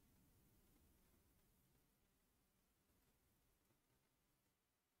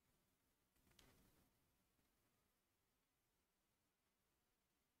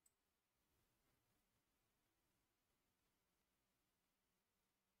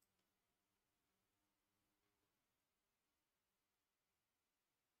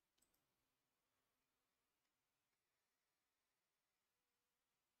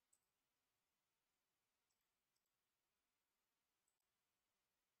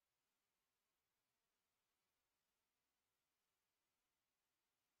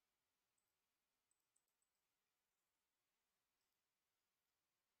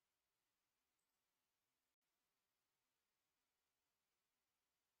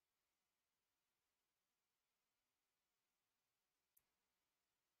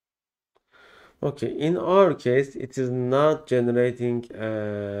 Okay, in our case, it is not generating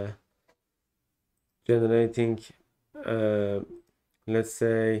let's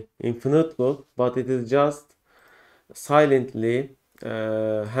say infinite loop, but it is just silently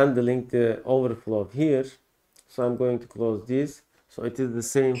handling the overflow here. So I'm going to close this. So it is the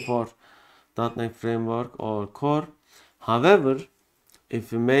same for .NET Framework or Core. However,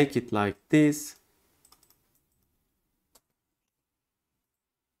 if we make it like this,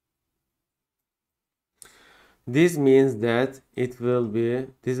 this means that it will be,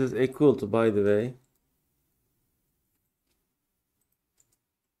 this is equal to, by the way,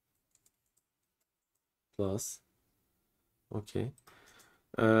 plus. Okay.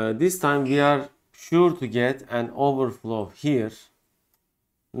 This time we are sure to get an overflow here.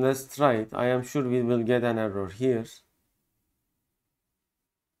 Let's try it. I am sure we will get an error here.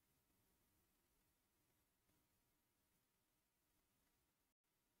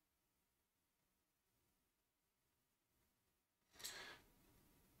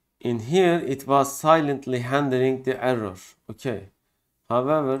 In here, it was silently handling the error. Okay.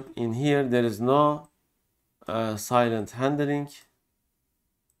 However, in here, there is no silent handling.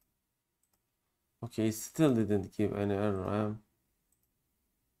 Okay, it still didn't give any error.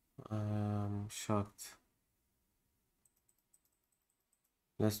 I am shocked.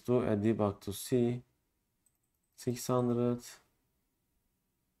 Let's do a debug to see. 600.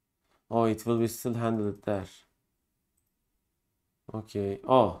 Oh, it will be still handled there. Okay.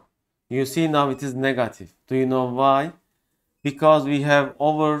 Oh, you see now it is negative. Do you know why? Because we have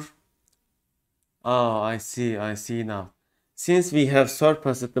over. Oh, I see now. Since we have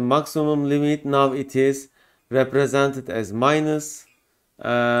surpassed the maximum limit, now it is represented as minus,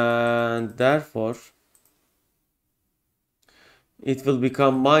 and therefore it will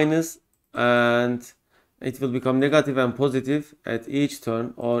become minus, and it will become negative and positive at each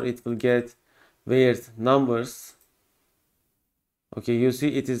turn, or it will get weird numbers. Okay, you see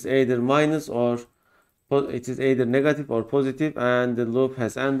it is either minus or it is either negative or positive, and the loop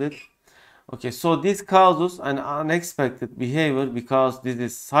has ended. Okay, so this causes an unexpected behavior because this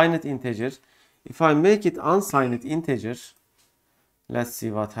is signed integer. If I make it unsigned integer, let's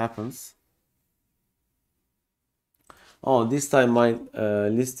see what happens. Oh, this time my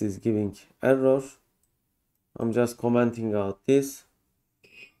list is giving error. I'm just commenting out this.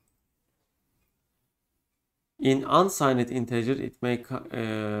 In unsigned integer, it may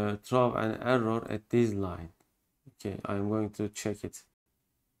throw an error at this line. Okay, I'm going to check it.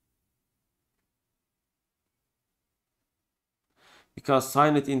 Because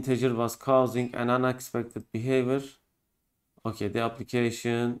signed integer was causing an unexpected behavior. Okay, the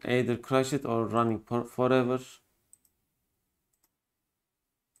application either crashed or running forever.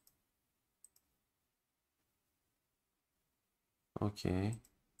 Okay.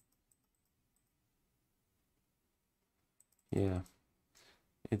 Yeah.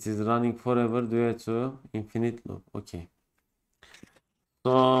 It is running forever due to infinite loop. Okay.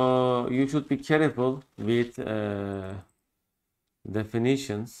 So you should be careful with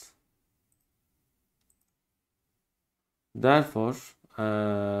definitions. Therefore,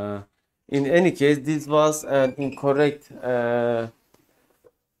 in any case, this was an incorrect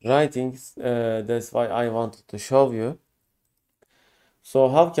writings. That's why I wanted to show you. So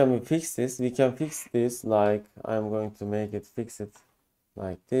how can we fix this? We can fix this like I'm going to make it fix it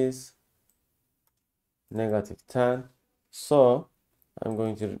like this, -10. So I'm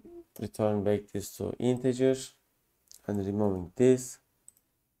going to return back this to integer and removing this.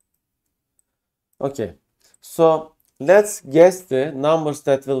 Okay, so let's guess the numbers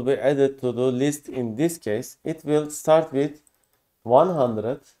that will be added to the list. In this case, it will start with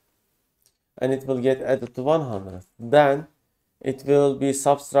 100 and it will get added to 100. Then it will be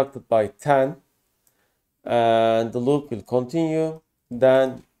subtracted by 10 and the loop will continue.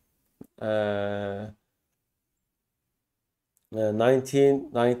 Then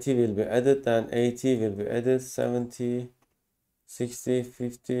 90 will be added, then 80 will be added, 70, 60,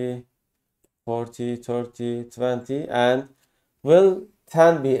 50, 40, 30, 20, and will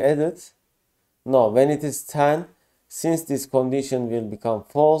 10 be added? No, when it is 10, since this condition will become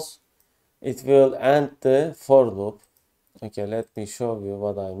false, it will end the for loop. Okay, let me show you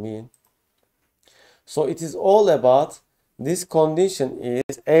what I mean. So it is all about this condition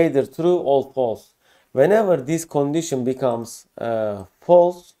is either true or false. Whenever this condition becomes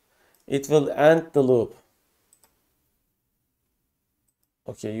false, it will end the loop.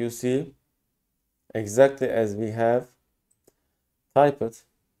 Okay, you see exactly as we have typed.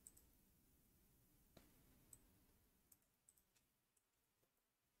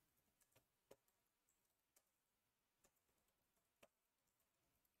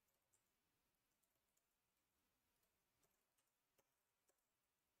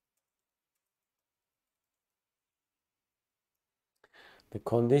 The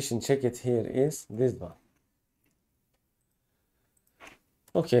condition checked here is this one.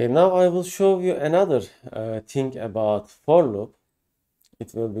 Okay, now I will show you another thing about for loop.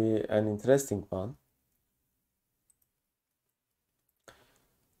 It will be an interesting one.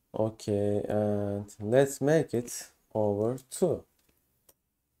 Okay, and let's make it over 2.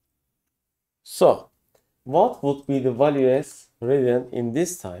 So, what would be the values written in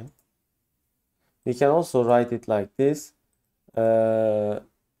this time? We can also write it like this.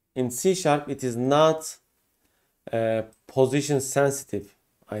 In C#, it is not position sensitive.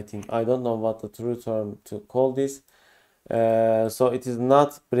 I think I don't know what the true term to call this. So it is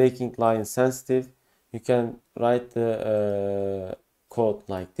not breaking line sensitive. You can write the code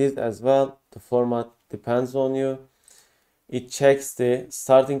like this as well. The format depends on you. It checks the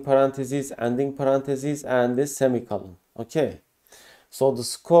starting parentheses, ending parentheses, and the semicolon. Okay. So the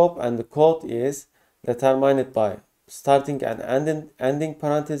scope and the code is determined by starting and ending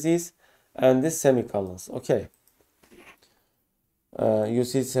parentheses and the semicolons. Okay. You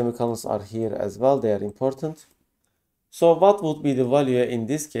see semicolons are here as well. They are important. So what would be the value in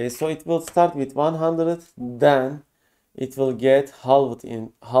this case? So it will start with 100, then it will get halved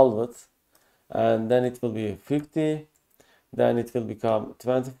in halved, and then it will be 50, then it will become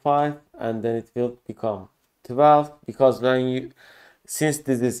 25, and then it will become 12, because when you, since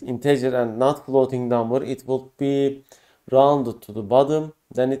this is integer and not floating number, it will be rounded to the bottom,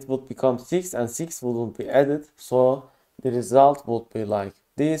 then it would become 6 and 6 wouldn't be added, so the result would be like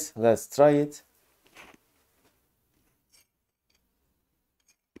this. Let's try it.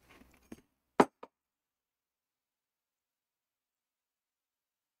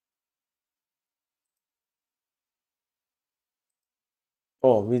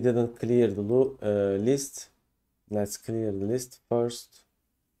 Oh, we didn't clear the list. Let's clear the list first.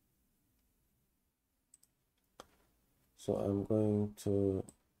 So I'm going to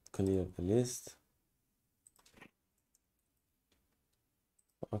clear the list.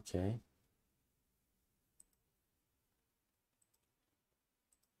 Okay.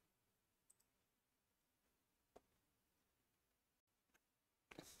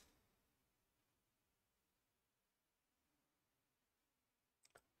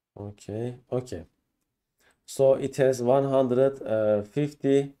 Okay. Okay. So it has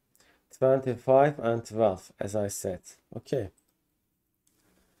 150, 25 and 12, as I said. Okay.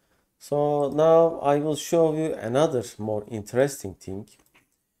 So now I will show you another more interesting thing.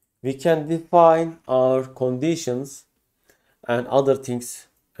 We can define our conditions and other things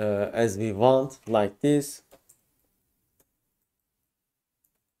as we want, like this.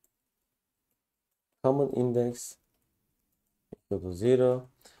 Common index equal to 0.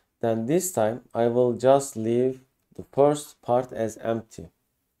 Then this time I will just leave the first part as empty.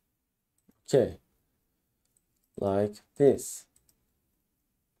 Okay, like this.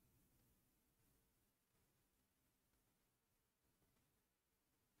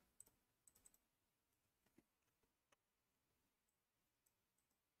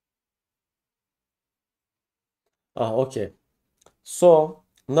 Okay. So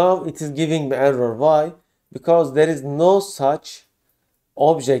now it is giving me error. Why? Because there is no such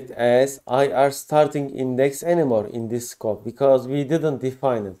object as IR starting index anymore in this scope, because we didn't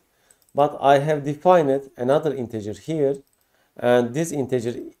define it. But I have defined another integer here, and this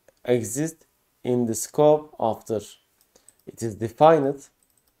integer exists in the scope after it is defined.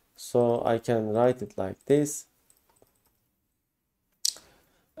 So I can write it like this,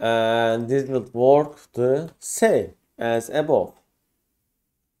 and this will work the same as above.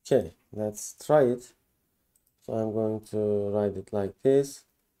 Okay, let's try it. So I'm going to write it like this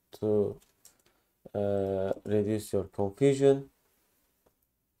to reduce your confusion.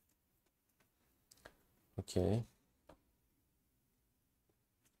 Okay.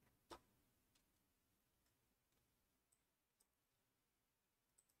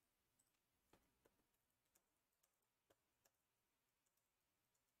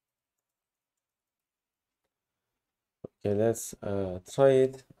 Okay, let's try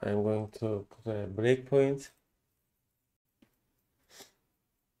it. I'm going to put a breakpoint.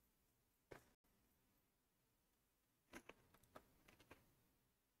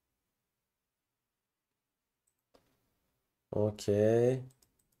 Okay.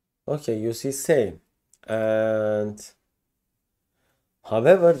 Okay, you see same. And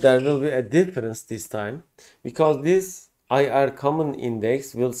however, there will be a difference this time, because this IR common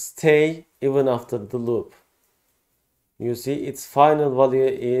index will stay even after the loop. You see, its final value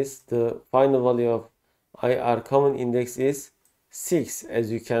is, the final value of IR common index is 6,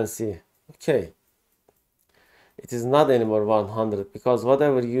 as you can see. Okay. It is not anymore 100, because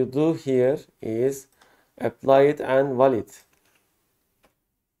whatever you do here is apply it and valid.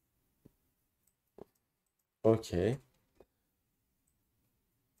 Okay.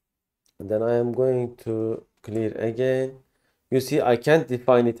 And then I am going to clear again. You see, I can't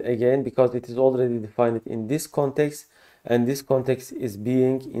define it again because it is already defined in this context, and this context is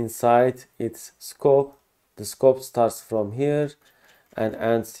being inside its scope. The scope starts from here and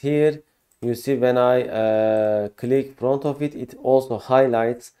ends here. You see, when I click front of it, it also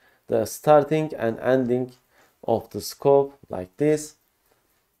highlights the starting and ending of the scope like this.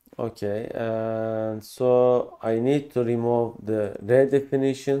 Okay, and so I need to remove the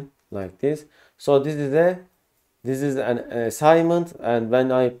redefinition like this. So this is an assignment, and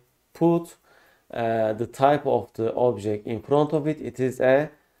when I put the type of the object in front of it, it is a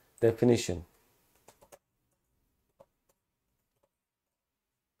definition.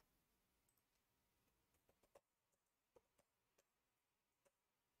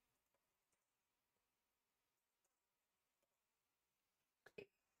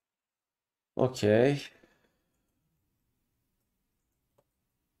 Okay.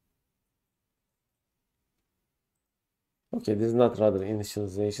 Okay, this is not rather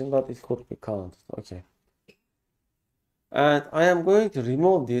initialization, but it could be counted. Okay. And I am going to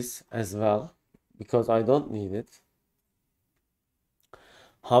remove this as well because I don't need it.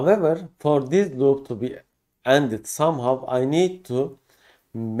 However, for this loop to be ended somehow, I need to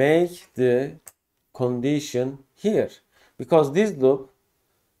make the condition here, because this loop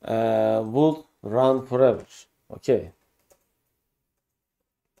will run forever. Okay.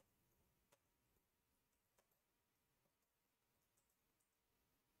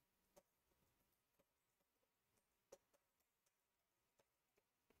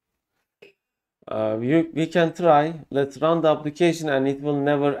 We can try. Let's run the application and it will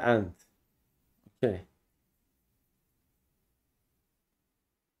never end. Okay.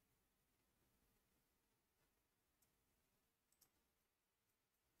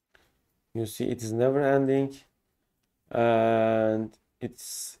 You see, it is never ending, and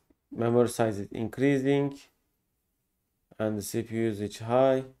its memory size is increasing, and the CPU usage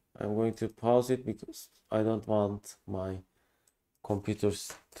high. I'm going to pause it because I don't want my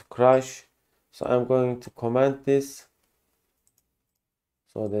computers to crash. So I'm going to comment this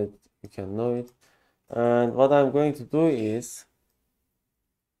so that you can know it. And what I'm going to do is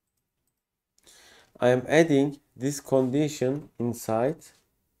I am adding this condition inside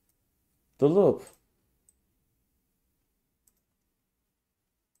the loop.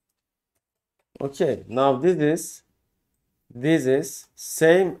 Okay, now this is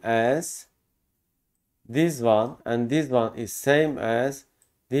same as this one, and this one is same as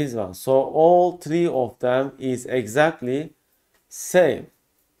this one. So all three of them is exactly same.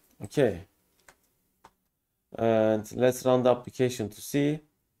 Okay, and let's run the application to see.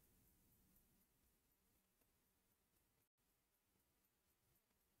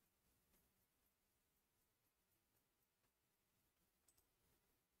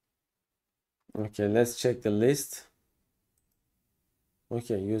 Okay, let's check the list.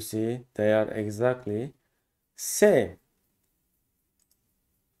 Okay, you see they are exactly same.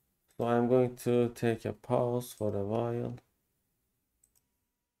 So I'm going to take a pause for a while.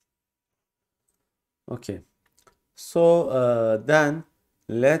 Okay, so then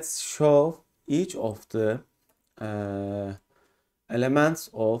let's show each of the elements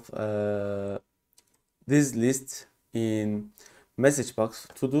of this list in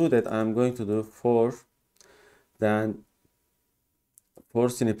MessageBox. To do that, I'm going to do for, then for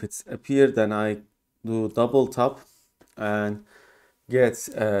snippets appear, then I do double tap and get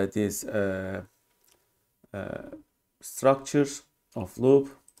this structure of loop.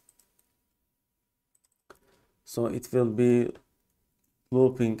 So it will be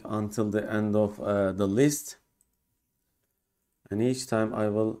looping until the end of the list, and each time I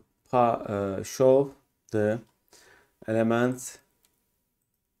will show the element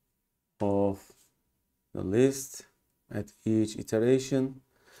of the list at each iteration.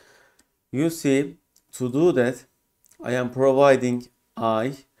 You see, to do that, I am providing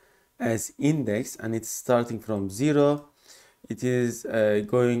I as index, and it's starting from 0. It is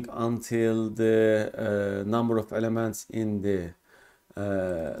going until the number of elements in the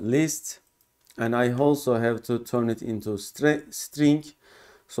list, and I also have to turn it into string.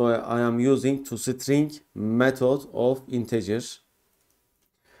 So I am using toString method of integers.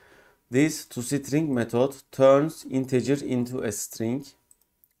 This toString method turns integer into a string.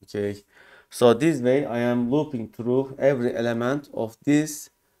 Okay, so this way I am looping through every element of this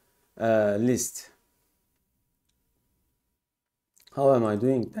list. How am I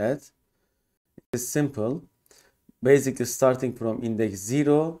doing that? It's simple. Basically starting from index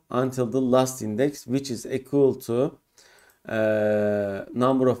 0 until the last index, which is equal to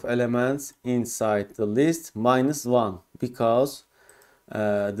number of elements inside the list minus 1, because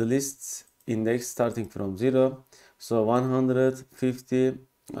the list index starting from 0. So 150,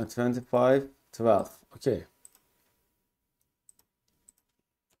 25, 12. Okay.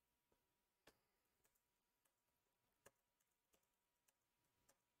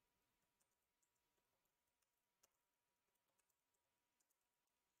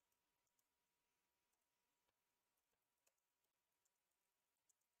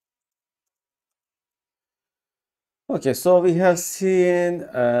 Okay, so we have seen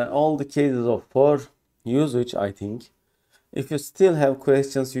all the cases of for usage, I think. If you still have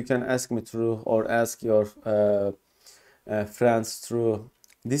questions, you can ask me through, or ask your friends through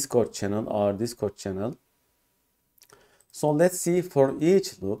Discord channel, or Discord channel. So let's see for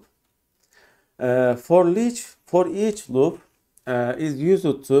each loop. For each loop is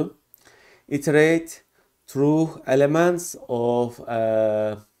used to iterate through elements of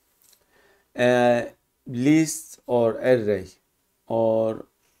a list or array, or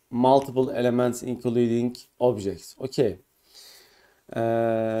multiple elements including objects. Okay,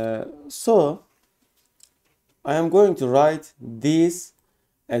 so I am going to write this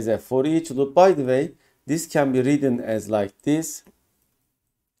as a for each loop. By the way, this can be written as like this.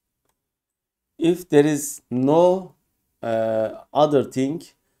 If there is no other thing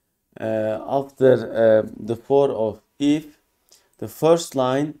after the for of if, the first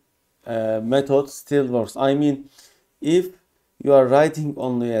line method still works. I mean, if you are writing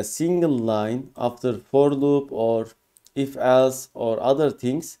only a single line after for loop or if else or other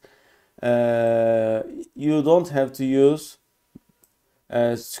things, you don't have to use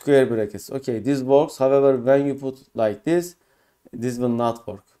square brackets. Okay, this works. However, when you put like this will not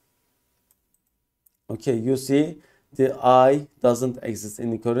work. Okay, you see the I doesn't exist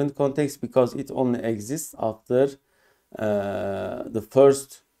in the current context because it only exists after the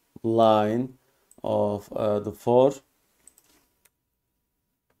first line of the for.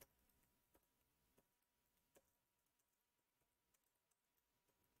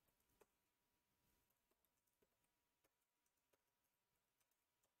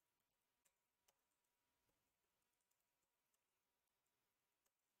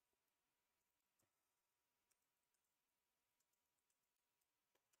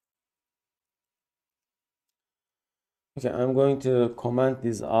 Okay, I'm going to comment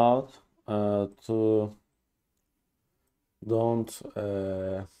this out to don't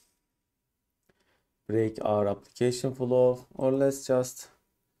break our application flow, or let's just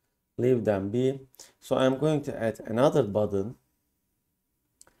leave them be. So I'm going to add another button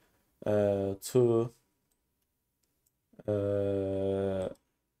to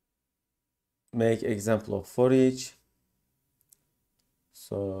make example of for each.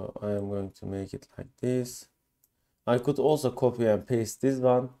 So I am going to make it like this. I could also copy and paste this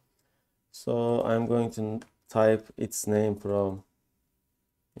one. So I'm going to type its name from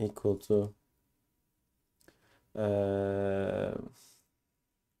equal to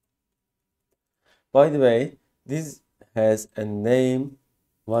by the way, this has a name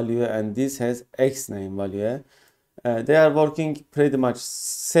value and this has X name value. They are working pretty much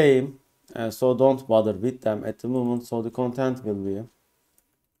same, so don't bother with them at the moment. So the content will be,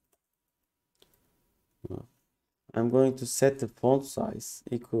 I'm going to set the font size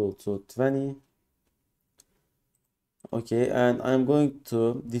equal to 20. Okay, and I'm going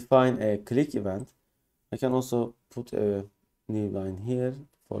to define a click event. I can also put a new line here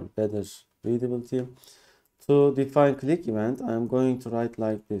for better readability. To define click event, I'm going to write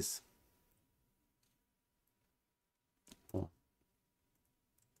like this.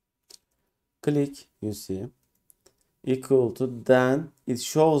 Click, you see, equal to, then it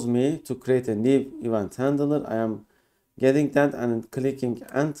shows me to create a new event handler. I am getting that and clicking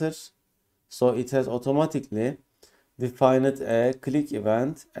enter. So it has automatically defined a click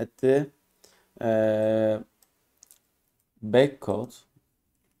event at the back code.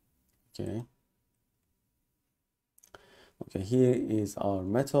 Okay. Okay, here is our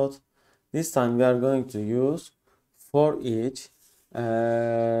method. This time we are going to use for each.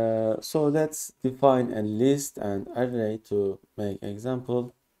 So let's define a list and array to make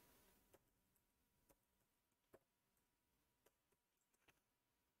example.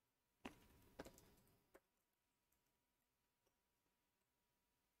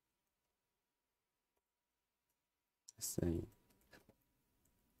 Say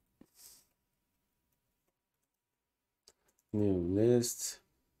new list.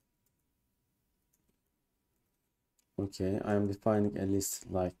 Okay, I am defining a list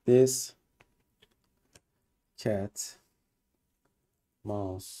like this. Cat,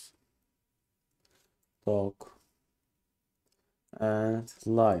 mouse, dog, and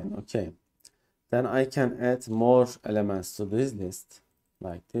lion. Okay, then I can add more elements to this list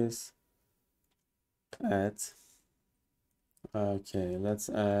like this. Add. Okay, let's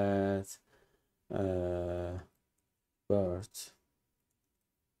add bird,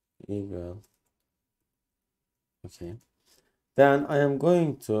 eagle. Okay, then I am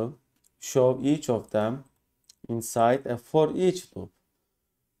going to show each of them inside a for each loop.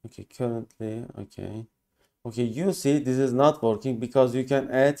 Okay, currently, okay, you see this is not working because you can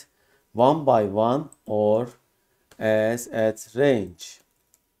add one by one or as at range.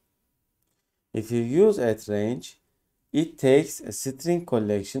 If you use at range, it takes a string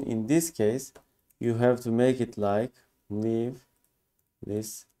collection. In this case, you have to make it like leave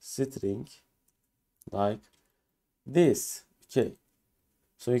this string like this. Okay,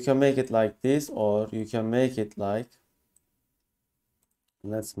 so you can make it like this, or you can make it like,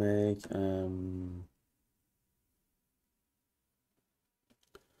 let's make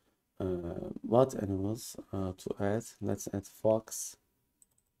what animals to add. Let's add fox,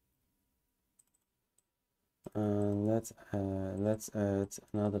 and let's add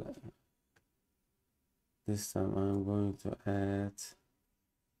another. This time I'm going to add,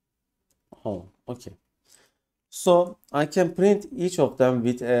 oh, okay. So I can print each of them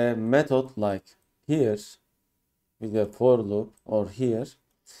with a method like here, with a for loop, or here,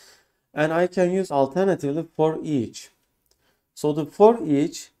 and I can use alternatively for each. So the for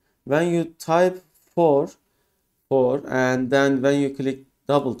each, when you type for, and then when you click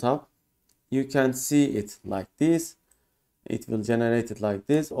double tap, you can see it like this. It will generate it like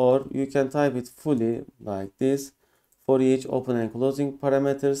this, or you can type it fully like this. For each open and closing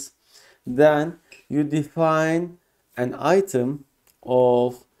parameters, then you define an item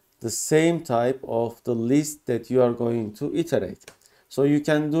of the same type of the list that you are going to iterate. So you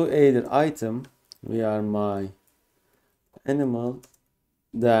can do either item, we are my animal,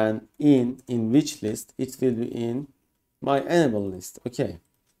 then in which list, it will be in my animal list. Okay,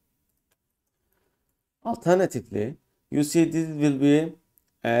 alternatively, you see this will be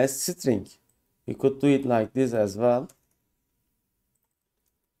a string. You could do it like this as well.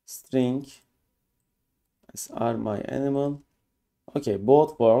 String are my animal. Okay,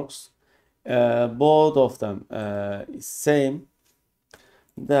 both works. Both of them is same.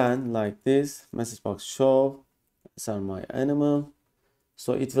 Then like this, MessageBox show these are my animal.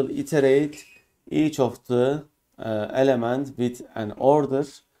 So it will iterate each of the element with an order,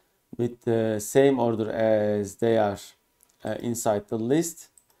 with the same order as they are inside the list,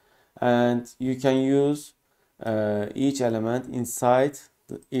 and you can use each element inside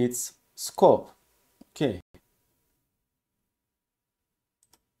its scope. Okay.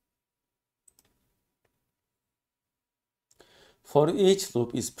 For each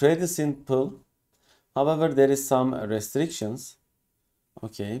loop is pretty simple. However, there is some restrictions.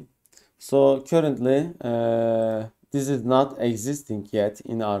 Okay. So currently, this is not existing yet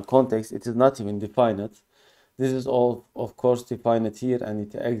in our context. It is not even defined. This is all, of course, defined here and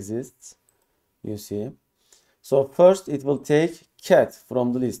it exists. You see. So first it will take cat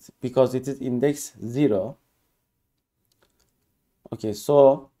from the list because it is index 0. Okay,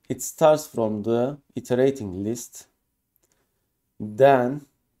 so it starts from the iterating list. Then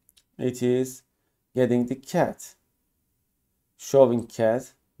it is getting the cat, showing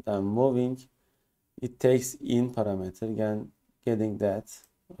cat, then moving. It takes in parameter, again getting that.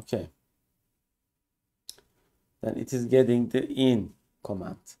 Okay. Then it is getting the in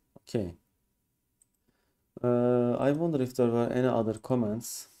command. Okay. I wonder if there were any other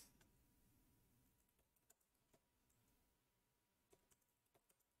commands.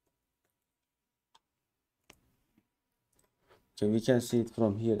 So we can see it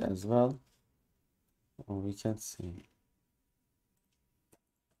from here as well. Or we can see.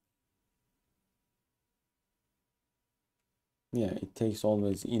 Yeah, it takes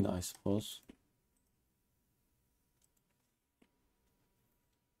always in, I suppose.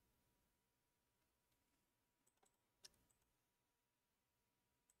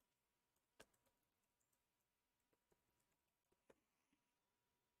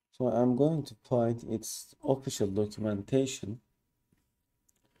 So I'm going to find its official documentation.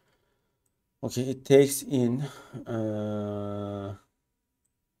 Okay, it takes in. Okay.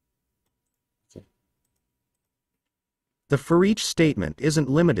 The Foreach statement isn't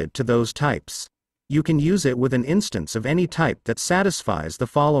limited to those types. You can use it with an instance of any type that satisfies the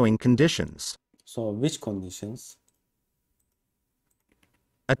following conditions. So which conditions?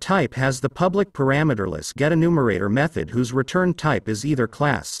 A type has the public parameterless getEnumerator method whose return type is either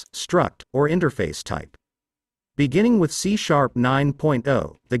class, struct, or interface type. Beginning with C#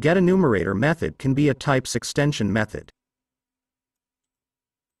 9.0, the getEnumerator method can be a types extension method.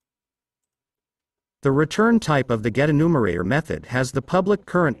 The return type of the getEnumerator method has the public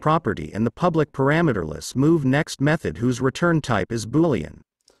current property and the public parameterless moveNext method whose return type is Boolean.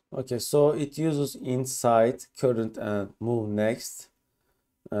 Okay, so it uses inside, current, and moveNext.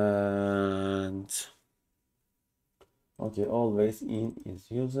 And okay, always in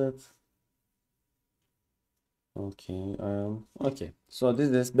is used. Okay, okay, so this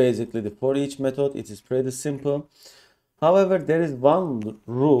is basically the for each method. It is pretty simple. However, there is one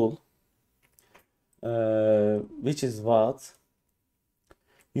rule, which is what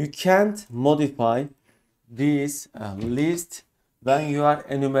you can't modify this list when you are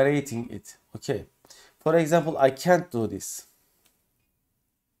enumerating it. Okay, for example, I can't do this.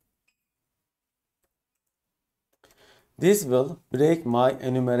 This will break my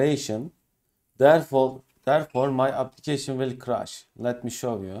enumeration. Therefore my application will crash. Let me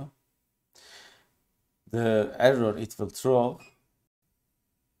show you the error it will throw.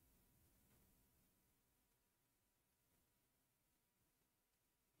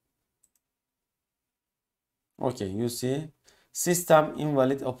 Okay, you see, system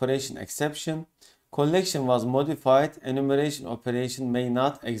invalid operation exception. Collection was modified. Enumeration operation may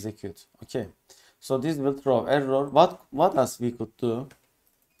not execute. Okay, so this will throw error. What else we could do?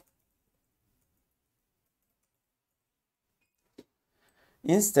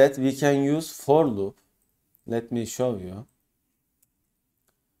 Instead, we can use for loop. Let me show you.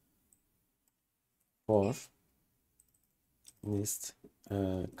 For list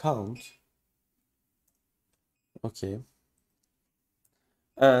count. Okay.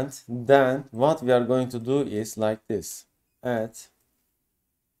 And then what we are going to do is like this. Add.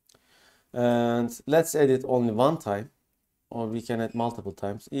 And let's add it only one time. Or we can add multiple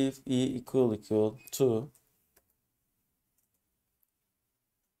times. If e equal to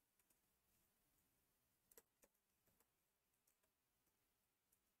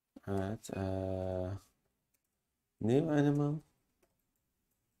add new animal,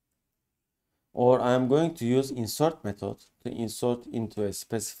 or I am going to use insert method to insert into a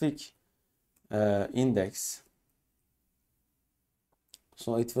specific index.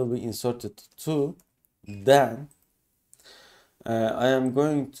 So it will be inserted to, then I am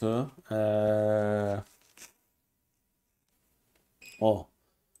going to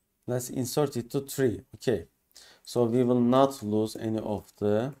let's insert it to 3. Okay, So we will not lose any of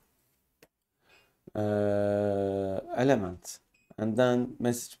the element. And then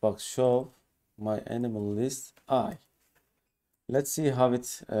MessageBox show my animal list I. Let's see how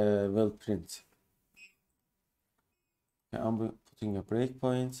it will print. Okay, I'm putting a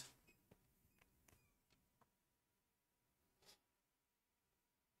breakpoint.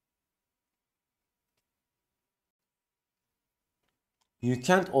 You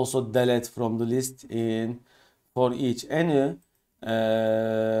can't also delete from the list in Foreach. Any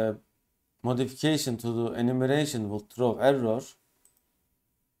modification to the enumeration will throw error.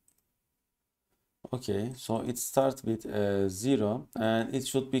 Okay, so it starts with 0 and it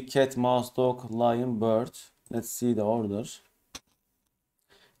should be cat, mouse, dog, lion, bird. Let's see the order.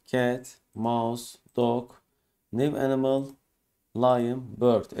 Cat, mouse, dog, new animal, lion,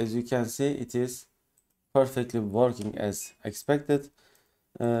 bird. As you can see, it is perfectly working as expected.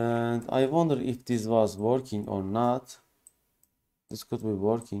 And I wonder if this was working or not. This could be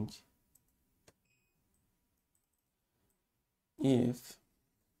working. If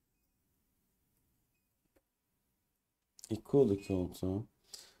equal to,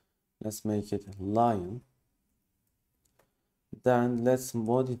 let's make it lion. Then let's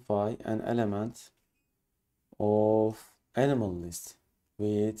modify an element of animal list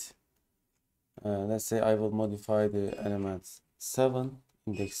with, let's say I will modify the element 7,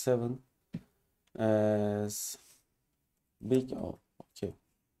 index 7 as big O, okay,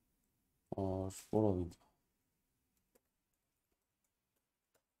 or following.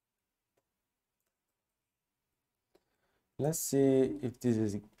 Let's see if this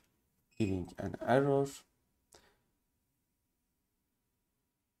is giving an error.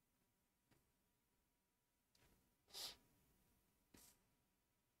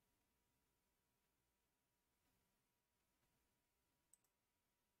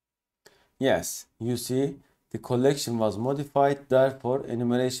 Yes, you see the collection was modified, therefore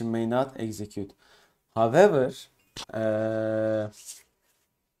enumeration may not execute. However,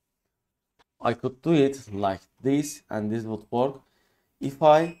 I could do it like this and this would work. If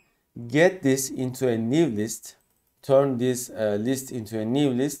I get this into a new list, turn this list into a new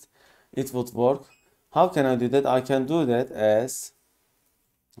list, it would work. How can I do that? I can do that as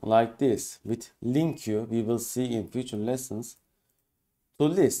like this with link queue. We will see in future lessons to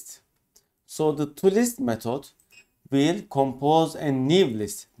list. So the toList method will compose a new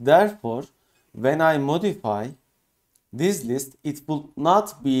list. Therefore, when I modify this list, it will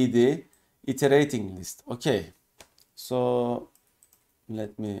not be the iterating list. Okay, so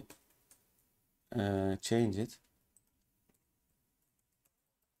let me change it.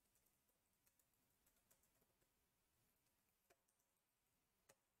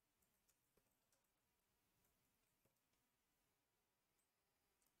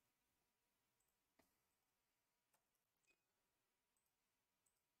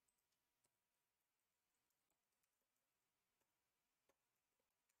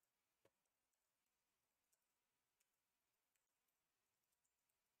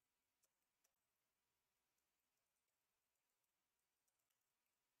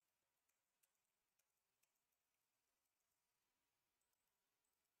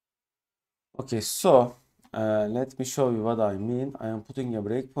 Okay, so let me show you what I mean. I am putting a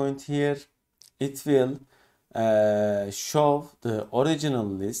breakpoint here. It will show the original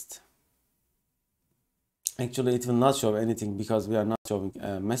list. Actually, it will not show anything because we are not showing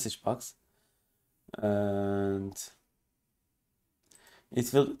a message box. And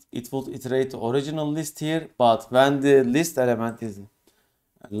it will iterate the original list here, but when the list element is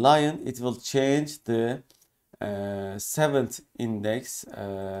lion, it will change the 7th index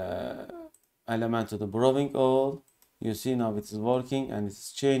element to the borrowing all. You see now it is working and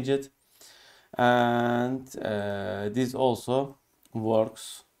it's changed, and this also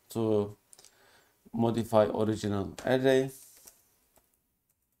works to modify original array.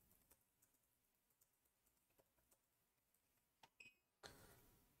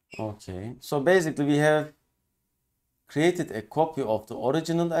 Okay, so basically we have created a copy of the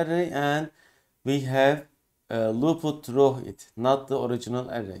original array and we have looped through it, not the original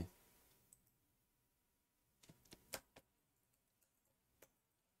array.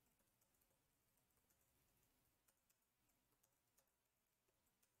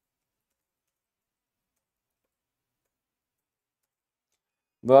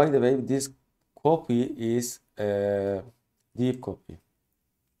 By the way, this copy is a deep copy.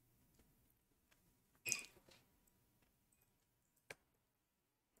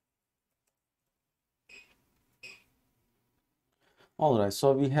 Alright,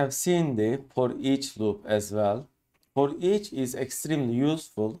 so we have seen the for each loop as well. For each is extremely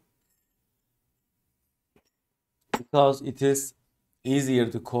useful because it is easier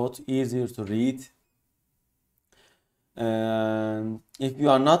to code, easier to read. And if you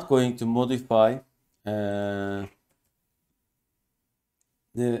are not going to modify the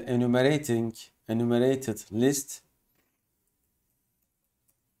enumerated list,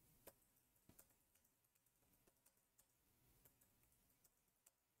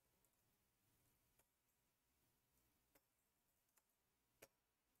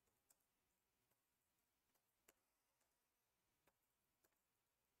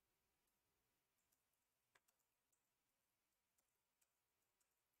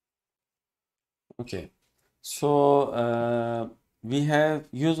 okay. So we have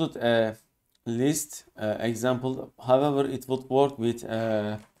used a list example. However, it would work with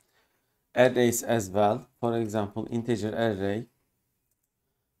arrays as well. For example, integer array.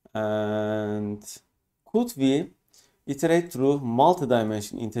 And could we iterate through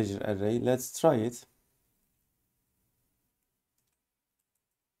multi-dimension integer array? Let's try it.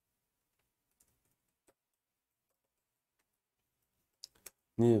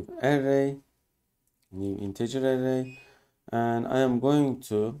 New array, new integer array, and I am going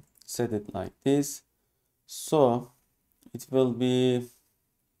to set it like this. So it will be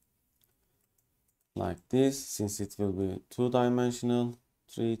like this, since it will be two-dimensional.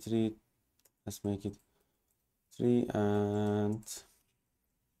 3, let's make it 3 and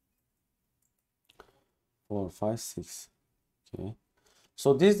 4, 5, 6. Okay,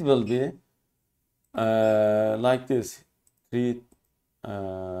 so this will be like this: 3,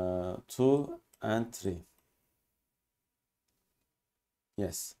 2 and 3.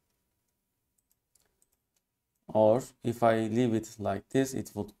 Yes. Or if I leave it like this, it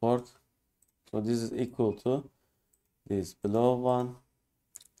would work. So this is equal to this below one.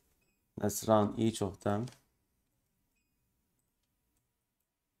 Let's run each of them.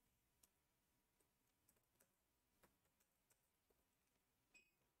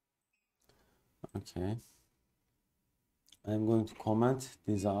 Okay. I'm going to comment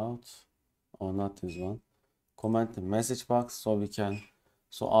this out, or not this one. Comment the message box so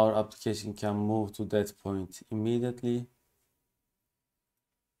our application can move to that point immediately.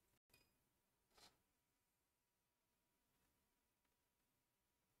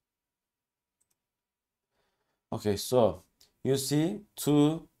 Okay, so you see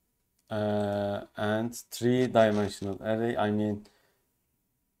 2 and 3-dimensional array. I mean,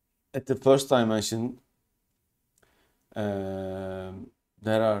 at the first dimension, there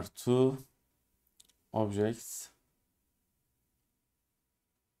are 2 objects.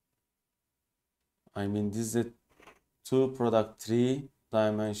 I mean, this is a 2 product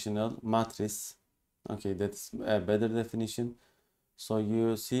 3-dimensional matrix. Okay, that's a better definition. So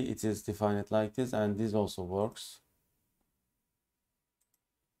you see it is defined like this, and this also works.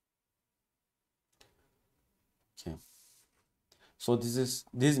 Okay. So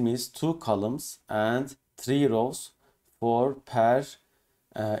this means 2 columns and 3 rows for per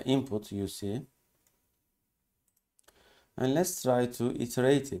input, you see. And let's try to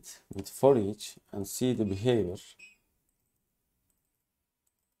iterate it with Foreach and see the behavior.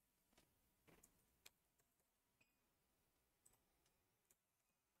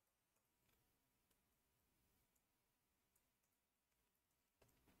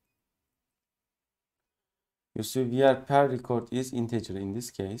 You see where per record is integer in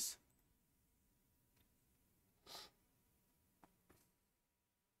this case.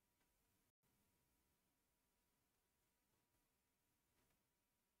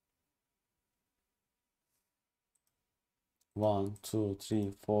 One, two,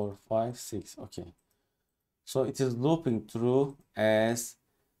 three, four, five, six. Okay. So it is looping through, as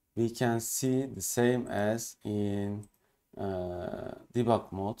we can see, the same as in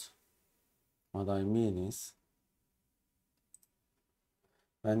debug mode. What I mean is,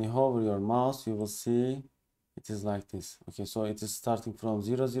 when you hover your mouse, you will see it is like this. Okay, so it is starting from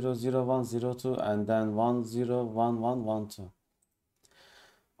 0, 0, 0, 1, 0, 2, and then 1, 0, 1, 1, 1, 2.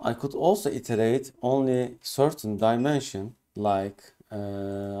 I could also iterate only certain dimension, like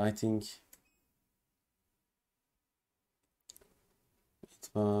I think it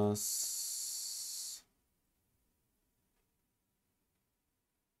was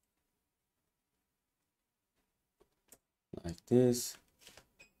like this.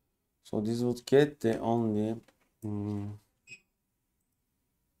 So this would get the only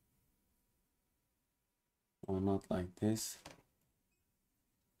or not like this.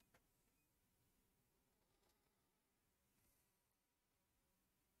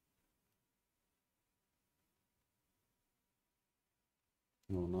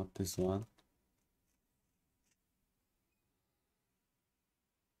 No, not this one.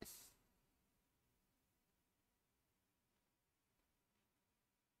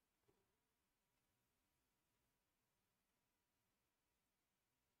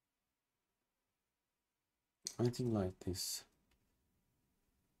 I think like this.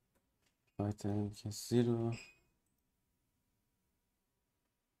 I think 0.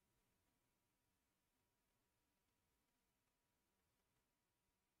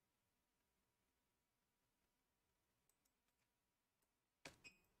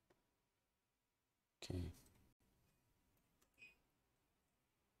 Okay.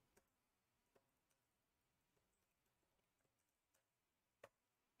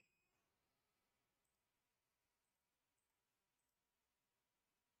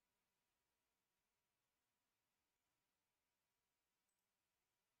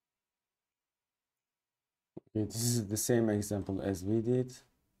 Okay, this is the same example as we did.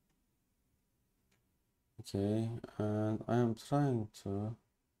 Okay, and I am trying to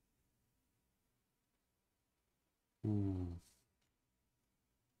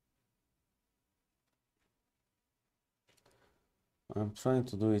I'm trying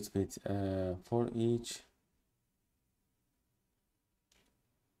to do it with for each.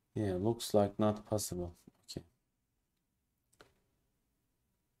 Yeah, looks like not possible. Okay.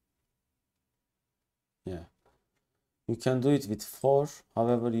 Yeah. You can do it with for,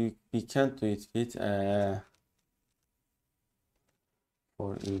 however, we can't do it with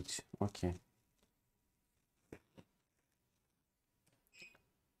for each. Okay.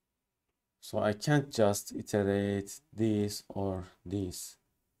 So I can't just iterate this or this.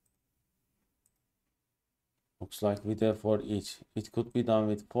 Looks like with a for each. It could be done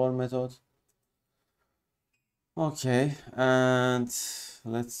with for method. Okay, and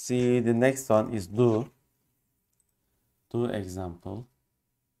let's see, the next one is do example.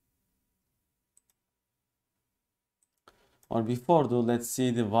 Or before do, let's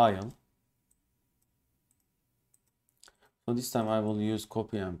see the while. So this time I will use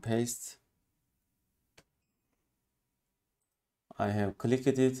copy and paste. I have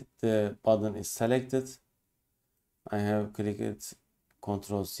clicked it, the button is selected. I have clicked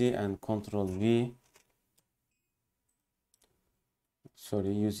Ctrl C and Ctrl V.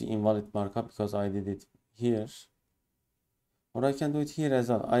 Sorry, use invalid markup because I did it here. Or I can do it here as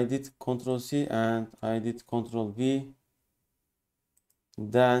well. I did Ctrl C and I did Ctrl V.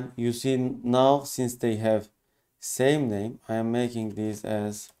 Then you see now, since they have same name, I am making this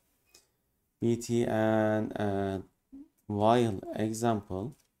as BT and while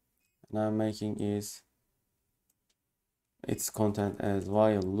example, and I'm making its content as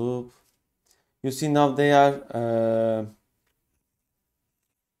while loop. You see now they are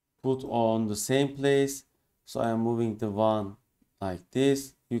put on the same place, so I am moving the one like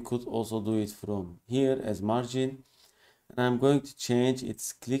this. You could also do it from here as margin, and I'm going to change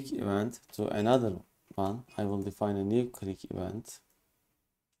its click event to another one. I will define a new click event,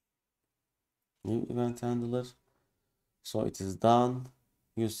 new event handler. So it is done.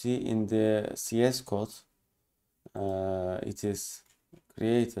 You see in the CS code it is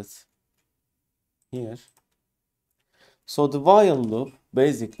created here. So the while loop,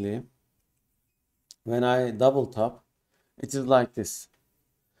 basically, when I double tap, it is like this.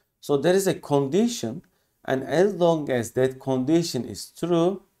 So there is a condition, and as long as that condition is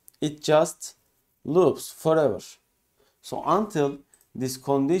true, it just loops forever. So until this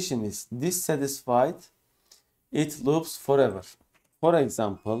condition is dissatisfied, it loops forever. For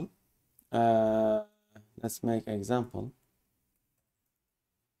example, let's make example.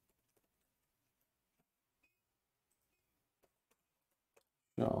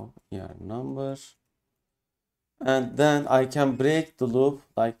 Show here number, and then I can break the loop.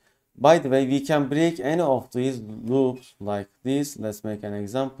 Like, by the way, we can break any of these loops like this. Let's make an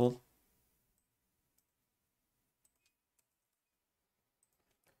example.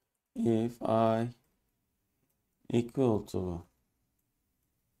 If I equal to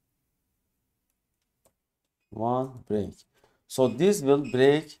 1 break, so this will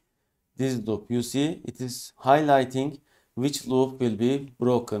break this loop. You see, it is highlighting which loop will be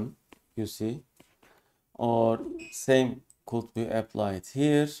broken. You see, or same could be applied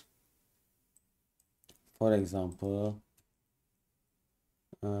here. For example,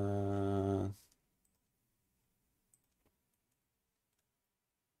 I'm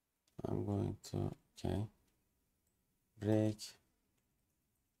going to break.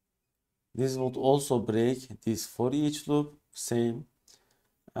 This would also break this for each loop, same,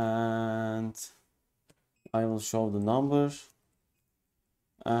 and I will show the number.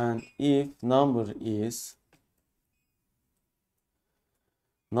 And if number is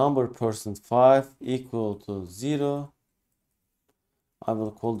number %5 equal to 0, I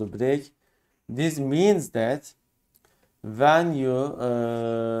will call the break. This means that when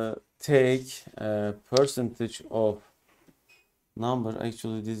you take a percentage of number,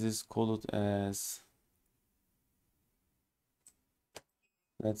 actually this is called as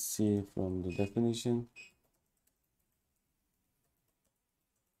Let's see from the definition.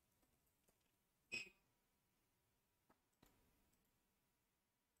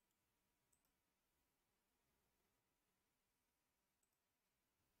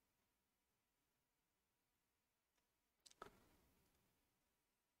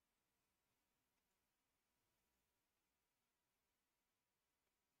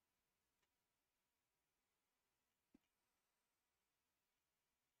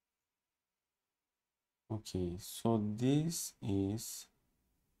 Okay, so this is,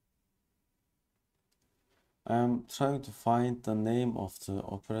 I'm trying to find the name of the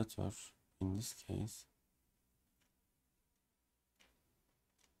operator in this case.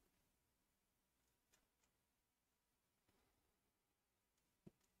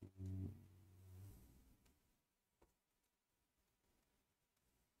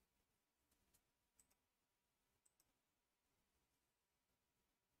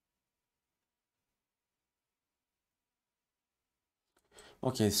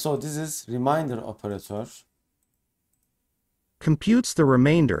 Okay, so this is reminder operator. Computes the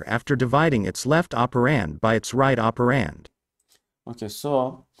remainder after dividing its left operand by its right operand. Okay,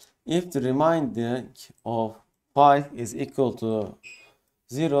 so if the remainder of 5 is equal to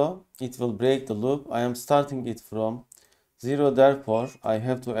 0, it will break the loop. I am starting it from 0, therefore I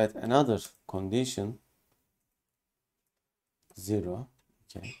have to add another condition, 0.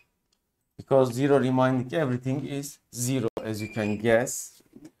 Okay, because 0 reminding everything is 0, as you can guess.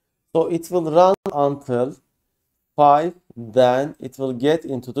 So it will run until 5, then it will get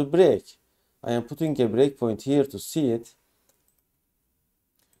into the break. I am putting a breakpoint here to see it.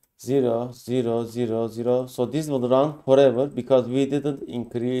 0, 0, 0, 0. So this will run forever because we didn't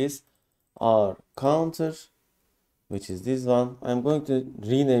increase our counter, which is this one. I'm going to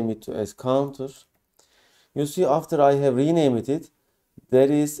rename it to as counter. You see, after I have renamed it,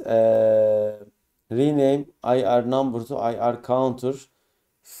 there is a rename IR number to IR counter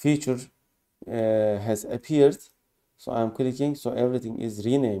feature has appeared. So I'm clicking, so everything is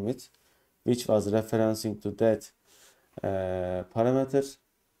renamed, which was referencing to that parameter.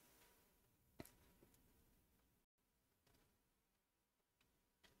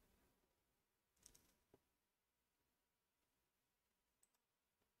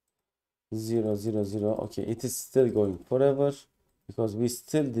 Zero, zero, zero. Okay, it is still going forever because we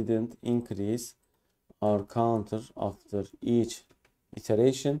still didn't increase our counter after each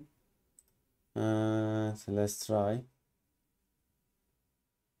iteration. So let's try.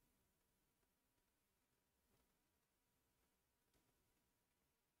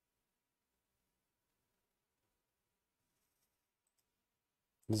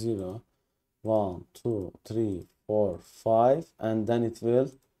 Zero, 1, 2, 3, 4, 5, and then it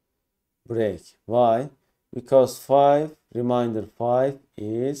will break. Why? Because 5, reminder 5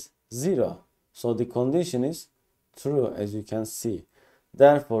 is 0. So the condition is true, as you can see.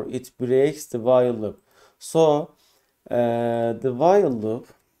 Therefore, it breaks the while loop. So the while loop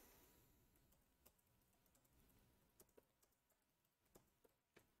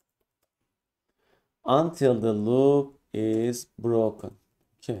until the loop is broken.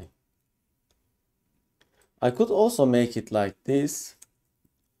 Okay. I could also make it like this.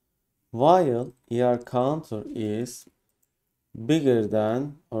 While ER counter is bigger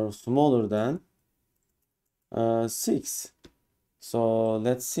than or smaller than 6. So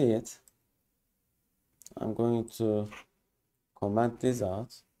let's see it. I'm going to comment this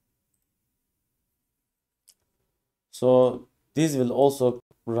out. So this will also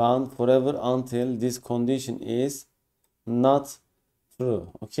run forever until this condition is not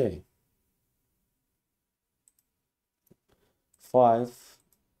true. Okay. 5,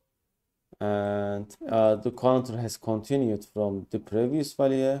 and the counter has continued from the previous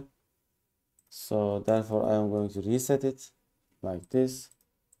value. So therefore I am going to reset it like this.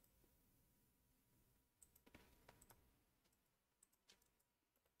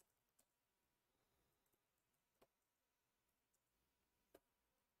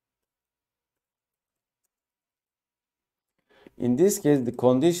 In this case, the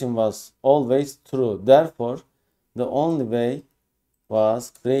condition was always true. Therefore, the only way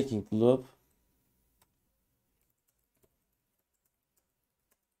was breaking loop.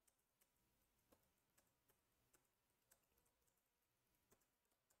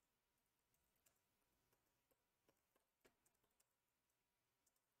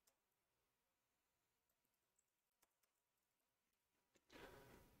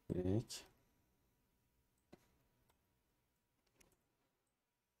 Break.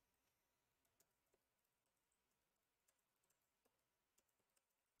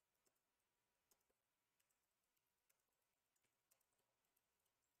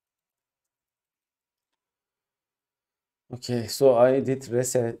 Okay, so I did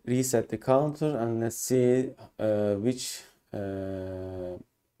reset the counter, and let's see which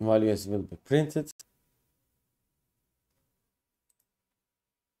values will be printed.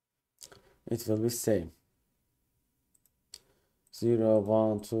 It will be same. 0,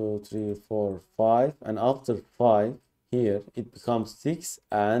 1, 2, 3, 4, 5, and after 5 here it becomes 6,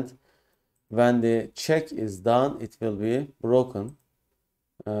 and when the check is done it will be broken.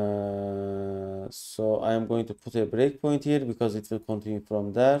 So I am going to put a breakpoint here because it will continue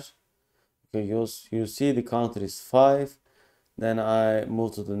from there. Okay, you see the counter is 5. Then I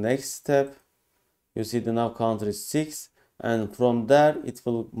move to the next step. You see the now counter is 6, and from there it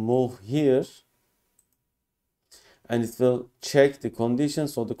will move here and it will check the condition.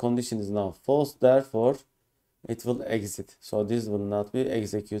 So the condition is now false, therefore it will exit. So this will not be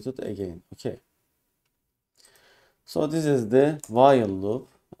executed again. Okay, so this is the while loop,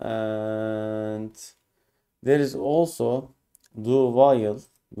 and there is also do while,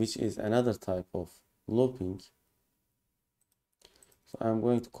 which is another type of looping. So I'm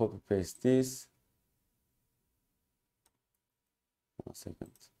going to copy paste this. 1 second.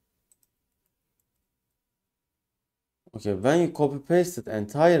 Okay, when you copy paste the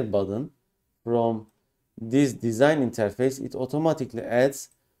entire button from this design interface, it automatically adds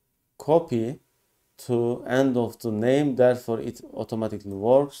copy to end of the name, therefore it automatically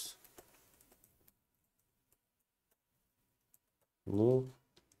works. Loop,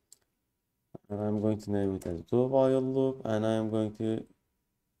 and I'm going to name it as do while loop, and I am going to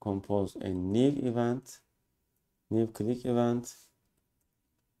compose a new event, new click event.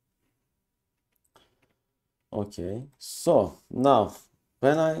 Okay, so now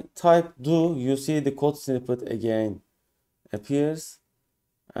when I type do, you see the code snippet again appears,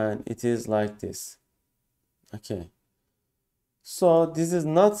 and it is like this. Okay, so this is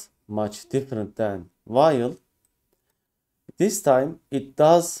not much different than while. This time it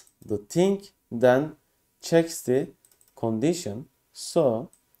does the thing, then checks the condition. So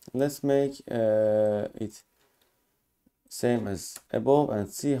let's make it same as above and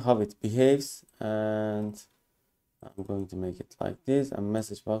see how it behaves. And I'm going to make it like this, and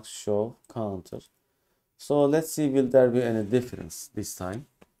MessageBox show counter. So let's see, will there be any difference this time?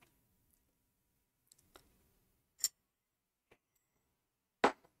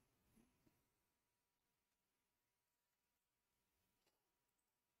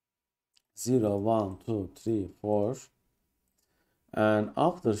 Zero, 1, 2, 3, 4, and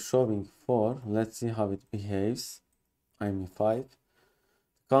after showing 4, let's see how it behaves. I mean 5.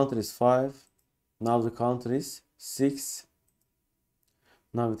 Counter is 5. Now the counter is 6.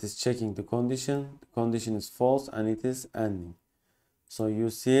 Now it is checking the condition. The condition is false and it is ending. So you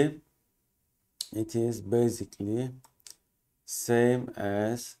see it is basically same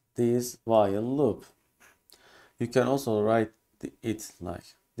as this while loop. You can also write it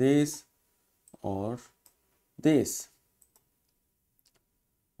like this or this.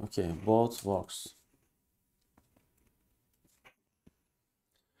 Okay, both works.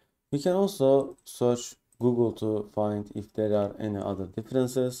 You can also search Google to find if there are any other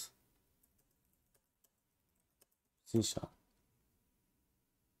differences. C#.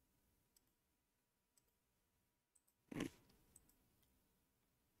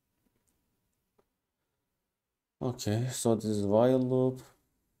 Okay, so this is while loop.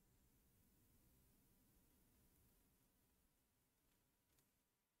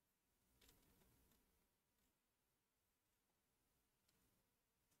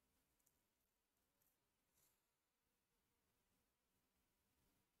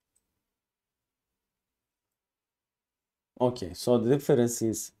 Okay, so the difference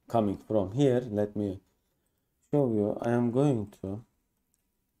is coming from here. Let me show you. I am going to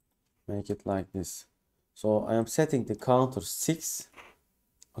make it like this. So I am setting the counter 6.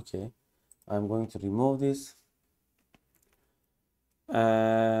 Okay, I'm going to remove this,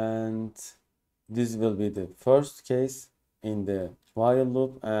 and this will be the first case in the while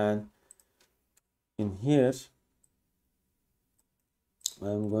loop, and in here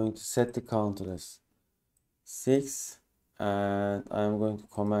I'm going to set the counter as 6, and I'm going to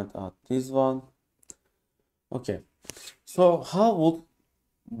comment out this one. Okay, so how would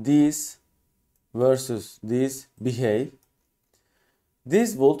this versus this behave?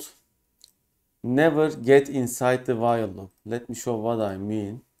 This would never get inside the while loop. Let me show what I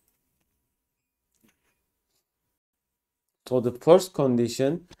mean. So the first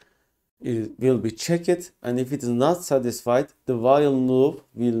condition will be checked, and if it is not satisfied, the while loop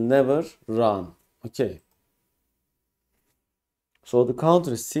will never run. Okay, so the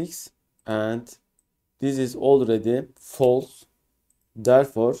counter is 6 and this is already false,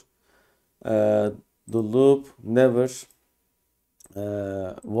 therefore the loop never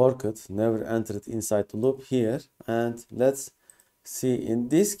worked, never entered inside the loop here. And let's see in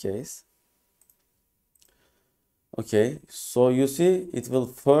this case. Okay, so you see it will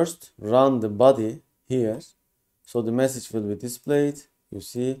first run the body here. So the message will be displayed, you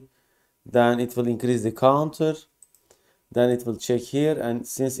see. Then it will increase the counter. Then it will check here, and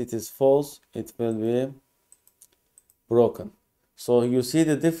since it is false, it will be broken. So you see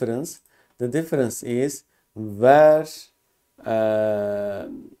the difference. The difference is where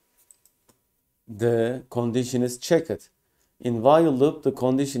the condition is checked. In while loop, the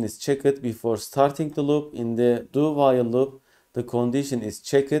condition is checked before starting the loop. In the do while loop, the condition is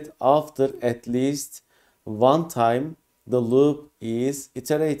checked after at least one time the loop is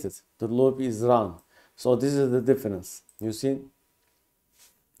iterated. The loop is run. So this is the difference. You see?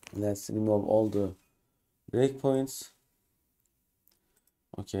 Let's remove all the breakpoints.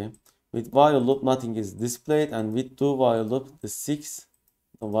 Okay. With while loop, nothing is displayed, and with do while loop, the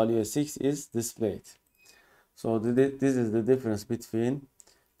value 6 is displayed. So this is the difference between,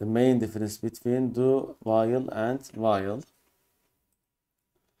 the main difference between do while and while.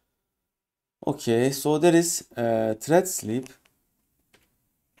 Okay, so there is thread sleep.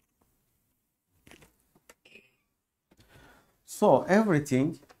 So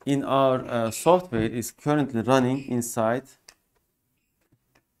everything in our software is currently running inside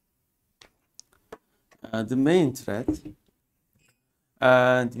the main thread,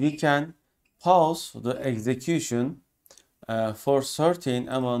 and we can pause the execution for certain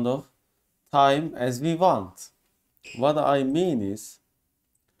amount of time as we want. What I mean is,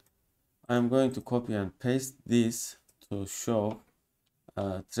 I'm going to copy and paste this to show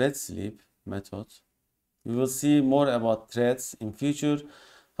thread sleep method. We will see more about threads in future.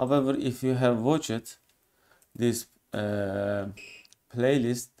 However, if you have watched this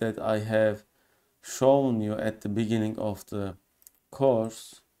playlist that I have shown you at the beginning of the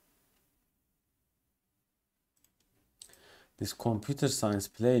course, this computer science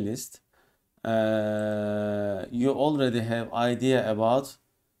playlist, you already have idea about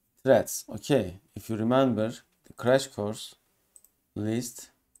threads. Okay, if you remember the crash course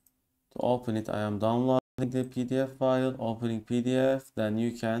list, to open it, I am downloading the PDF file, opening PDF, then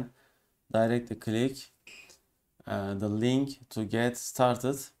you can directly click the link to get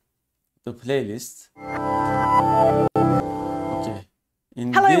started the playlist. Okay.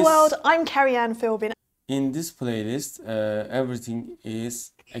 Hello world, I'm Carrie-Anne Philbin. In this playlist, everything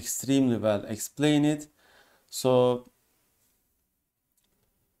is extremely well explained. So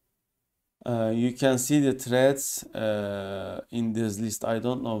you can see the threads in this list. I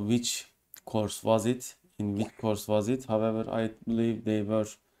don't know which course was it, in which course was it. However, I believe they were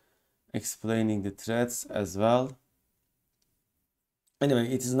explaining the threads as well.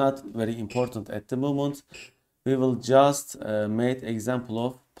 Anyway, it is not very important at the moment. We will just make example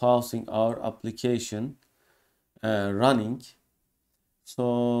of pausing our application running.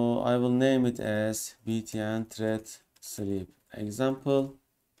 So I will name it as btn thread sleep example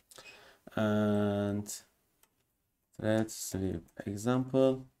and thread sleep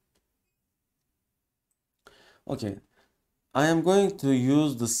example. Okay, I am going to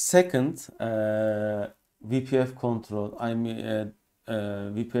use the second WPF control. I mean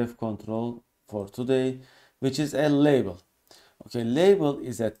WPF control for today, which is a label. Okay, label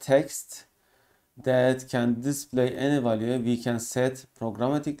is a text that can display any value we can set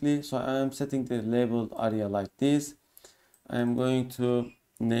programmatically. So I am setting the labeled area like this. I am going to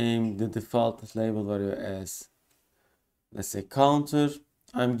name the default label value as, let's say, counter.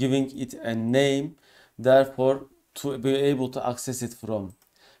 I'm giving it a name, therefore to be able to access it from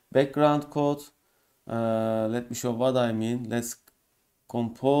background code. Let me show what I mean. Let's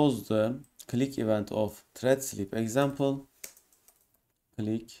compose the click event of thread sleep example.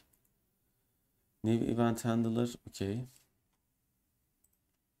 Click new event handler. Okay.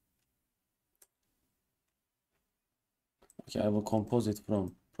 Okay, I will compose it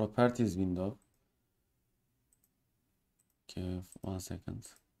from properties window. Okay, 1 second.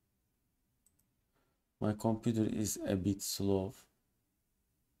 My computer is a bit slow.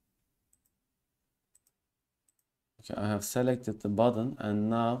 Okay, I have selected the button and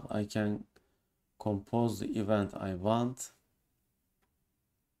now I can compose the event I want.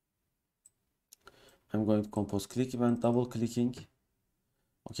 I'm going to compose click event, double clicking.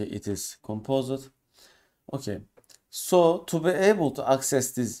 Okay, it is composed. Okay, so to be able to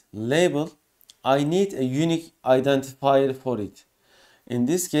access this label, I need a unique identifier for it. In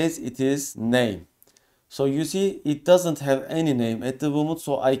this case, it is name. So you see, it doesn't have any name at the moment,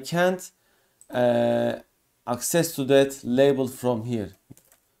 so I can't access to that label from here.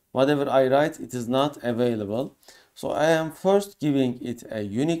 Whatever I write, it is not available. So I am first giving it a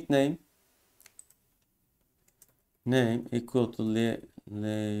unique name equal to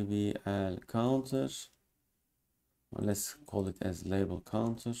label counter, or let's call it as label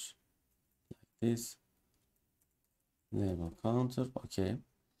counter, like this, label counter. Okay,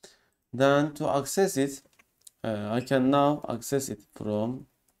 then to access it, I can now access it from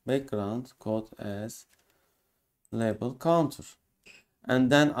background code as label counter,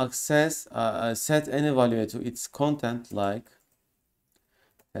 and then access set any value to its content like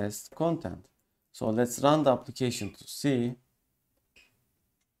test content. So let's run the application to see.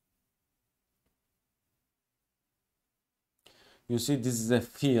 You see, this is a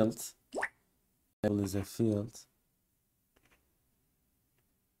field. Label is a field.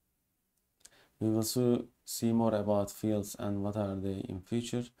 We will see more about fields and what are they in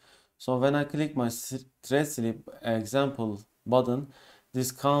future. So when I click my thread slip example button,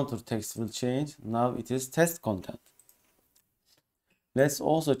 this counter text will change. Now it is test content. Let's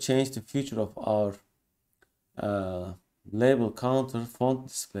also change the feature of our label counter font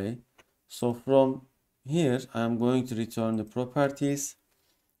display. So from here, I'm going to return the properties.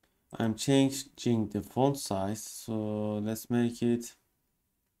 I'm changing the font size. So let's make it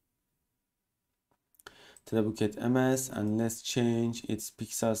Trebuchet MS, and let's change its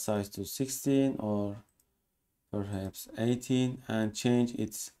pixel size to 16 or perhaps 18, and change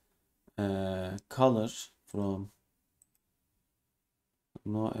its color from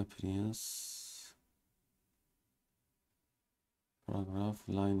no appearance, paragraph,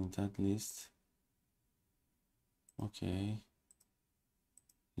 line intent list. Okay,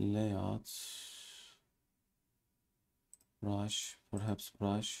 layout, brush, perhaps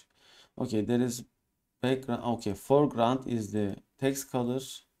brush. Okay, there is background. Okay, foreground is the text color.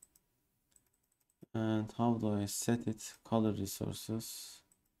 And how do I set it? Color resources.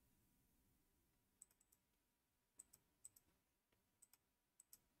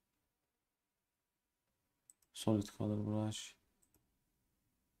 Solid color brush.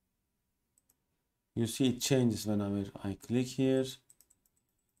 You see it changes whenever I click here.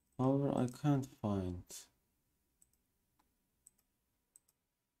 However, I can't find.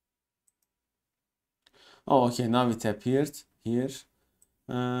 Oh, okay, now it appeared here.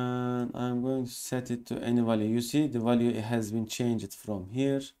 And I'm going to set it to any value. You see the value has been changed from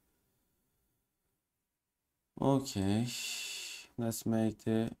here. Okay, let's make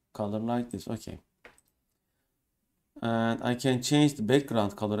the color like this. Okay, and I can change the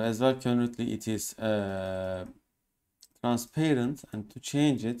background color as well. Currently it is transparent, and to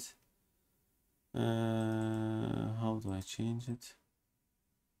change it, how do I change it?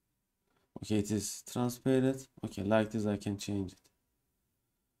 Okay, it is transparent. Okay, like this I can change it.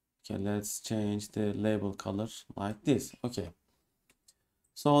 Okay, let's change the label color like this. Okay,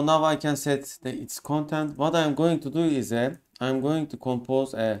 so now I can set its content. What I'm going to do is I'm going to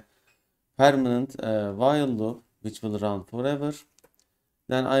compose a permanent while loop which will run forever.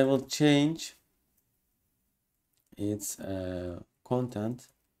 Then I will change its content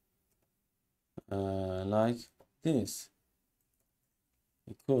like this,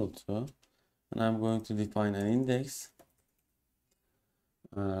 equal to, and I'm going to define an index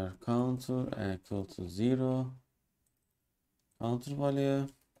counter equal to 0, counter value.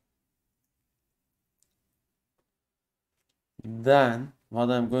 Then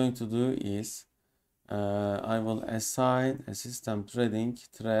what I'm going to do is I will assign a system threading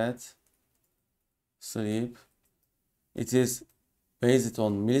thread sleep. It is based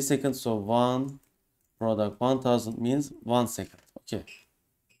on milliseconds, so 1 product 1000 means 1 second. Okay,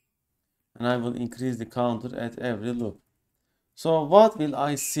 and I will increase the counter at every loop. So what will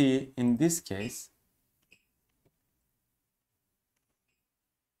I see in this case?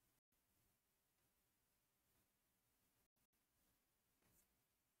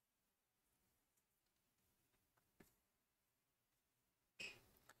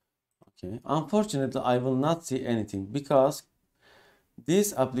 Okay, unfortunately I will not see anything because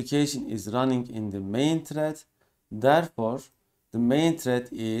this application is running in the main thread. Therefore the main thread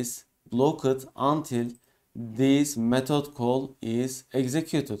is blocked until this method call is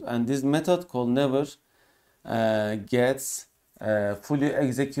executed, and this method call never gets fully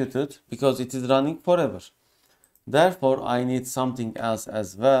executed because it is running forever. Therefore I need something else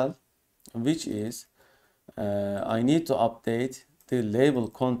as well, which is I need to update the label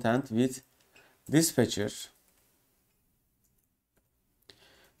content with dispatcher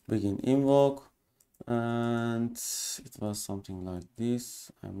begin invoke, and it was something like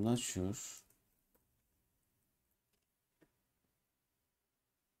this. I'm not sure.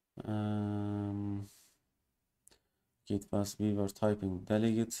 It was, we were typing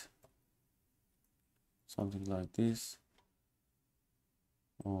delegate, something like this,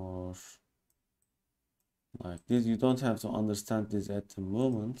 or like this. You don't have to understand this at the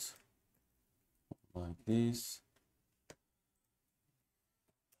moment. Like this.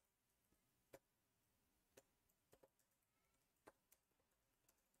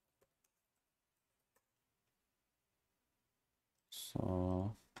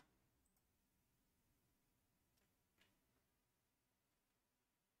 So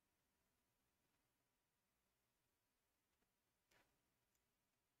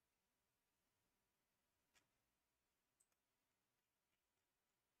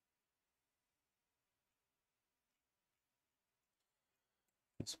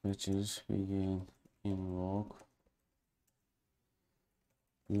dispatches begin invoke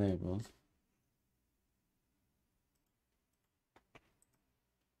label.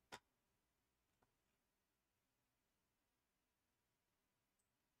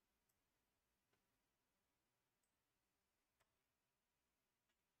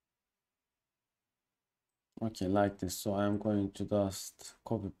 Okay, like this. So I'm going to just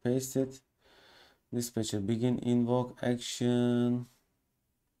copy paste it. Dispatcher begin invoke action.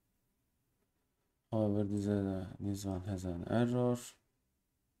 However, this one has an error.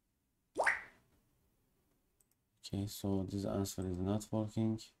 Okay, so this answer is not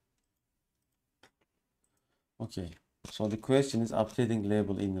working. Okay, so the question is updating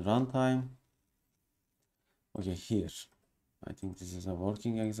label in runtime. Okay, here. I think this is a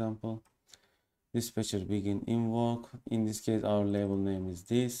working example. Dispatcher begin invoke. In this case, our label name is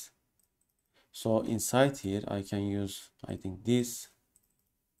this. So inside here, I can use, I think, this.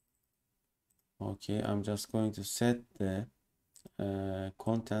 Okay, I'm just going to set the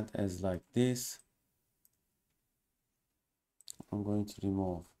content as like this. I'm going to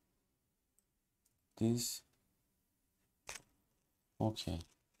remove this. Okay.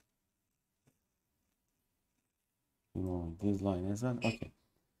 Remove this line as well. Okay.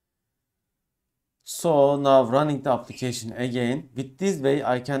 So now running the application again. With this way,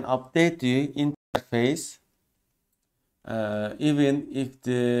 I can update the interface even if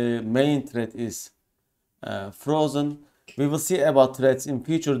the main thread is frozen. We will see about threads in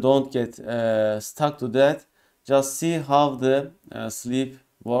future. Don't get stuck to that. Just see how the sleep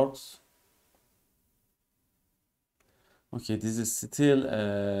works. Okay, this is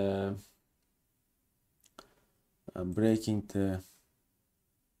still breaking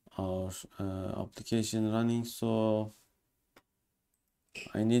our application running, so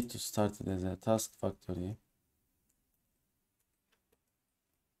I need to start it as a task factory.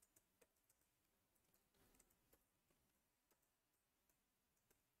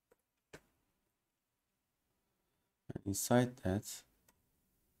 Inside that,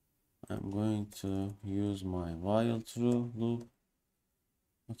 I'm going to use my while true loop.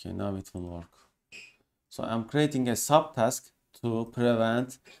 Okay, now it will work. So I'm creating a subtask to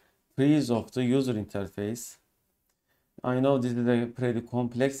prevent freeze of the user interface. I know this is a pretty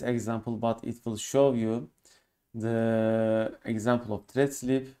complex example, but it will show you the example of thread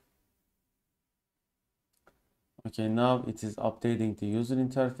sleep. Okay, now it is updating the user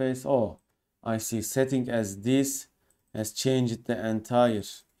interface. Oh, I see, setting as this has changed the entire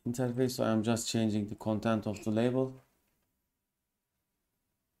interface. So I'm just changing the content of the label.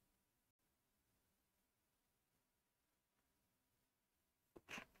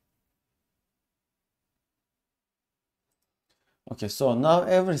 Okay, so now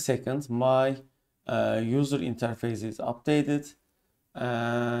every second my user interface is updated,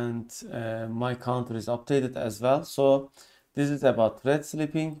 and my counter is updated as well. So this is about thread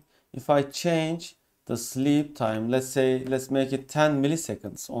sleeping. If I change the sleep time, let's make it 10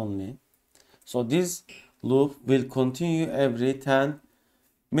 milliseconds only. So this loop will continue every 10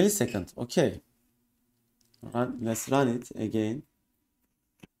 milliseconds. Okay, let's run it again.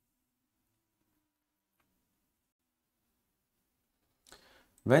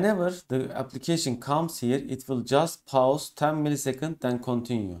 Whenever the application comes here, it will just pause 10 milliseconds, then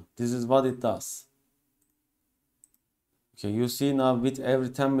continue. This is what it does. Okay, you see now with every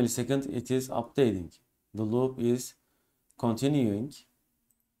 10 milliseconds, it is updating. The loop is continuing.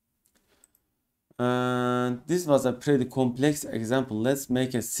 And this was a pretty complex example. Let's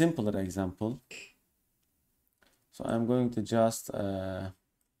make a simpler example. So I'm going to just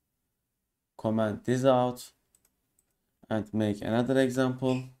comment this out and make another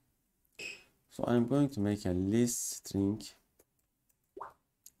example. So I'm going to make a list string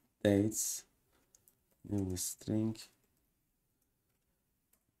dates, new string,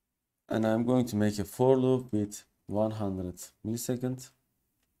 and I'm going to make a for loop with 100 milliseconds.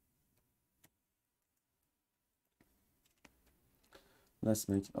 Let's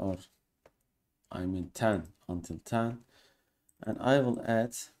make our I mean 10 until 10, and I will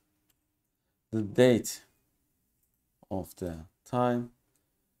add the date of the time,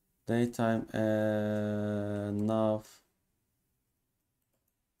 daytime, and now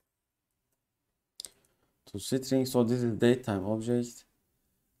to string. So this is daytime object,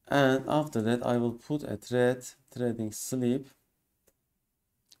 and after that I will put a thread threading sleep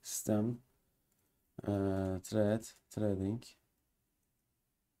system thread threading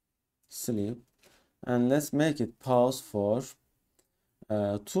sleep, and let's make it pause for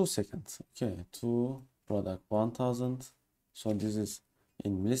 2 seconds. Okay, 2 product 1000, so this is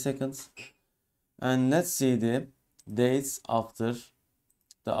in milliseconds, and let's see the dates after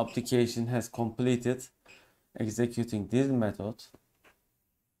the application has completed executing this method.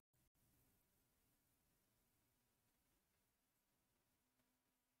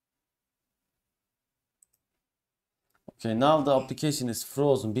 Okay, now the application is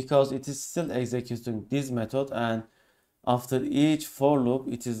frozen because it is still executing this method, and after each for loop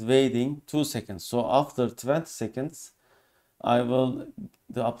it is waiting 2 seconds. So after 20 seconds the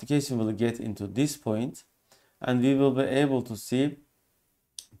application will get into this point, and we will be able to see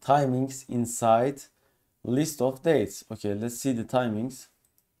timings inside list of dates. Okay, let's see the timings.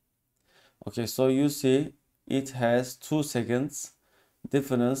 Okay, so you see it has 2 seconds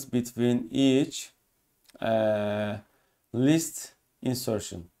difference between each list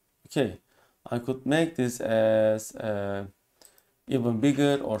insertion. Okay, I could make this as even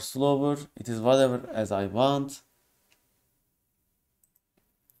bigger or slower. It is whatever as I want.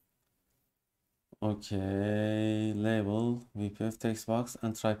 Okay, label WPF TextBox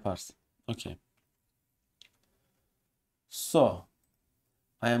and TryParse. Okay, so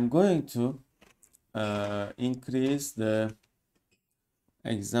I am going to increase the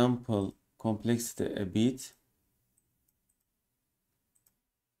example complexity a bit.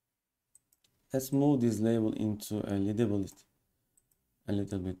 Let's move this label into a little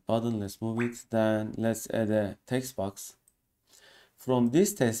bit button. Let's move it. Then let's add a text box. From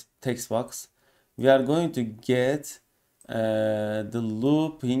this text box, we are going to get the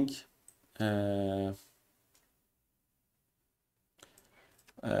looping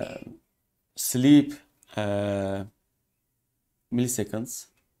sleep milliseconds.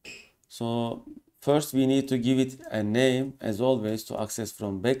 So first we need to give it a name, as always, to access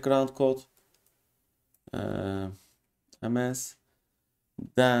from background code ms.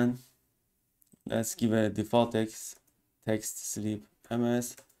 Then let's give a default text sleep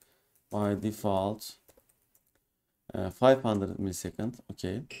ms by default 500 milliseconds.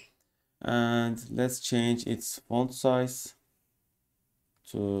 Okay, and let's change its font size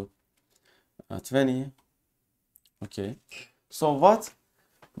to 20. Okay, so what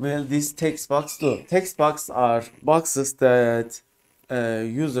will this text box do? Text box are boxes that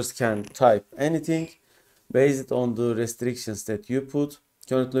users can type anything based on the restrictions that you put.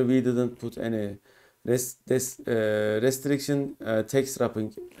 Currently we didn't put any restriction. Text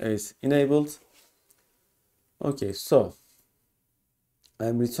wrapping is enabled. Okay, so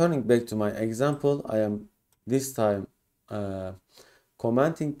I'm returning back to my example. I am this time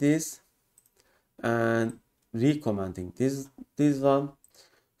commenting this and recommenting this one.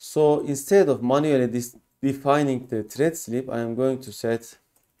 So instead of manually defining the thread sleep, I am going to set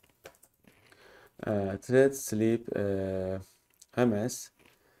thread sleep ms,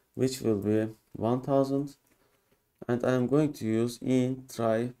 which will be 1000, and I am going to use in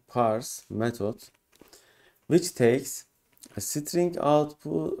try parse method, which takes a string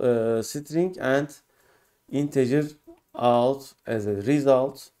output, string and integer out as a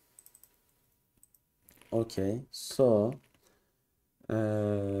result. Okay, so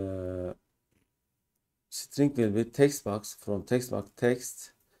string will be text box, from text box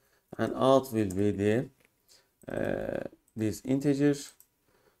text, and out will be the this integer.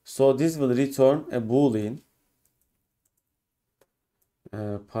 So this will return a boolean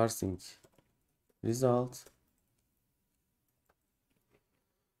parsing result.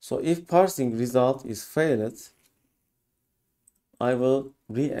 So if parsing result is failed, I will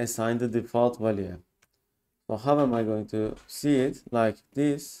reassign the default value. So how am I going to see it? Like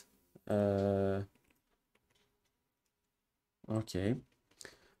this. Okay.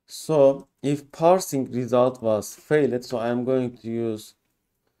 So if parsing result was failed, so I am going to use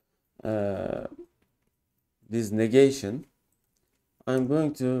this negation. I'm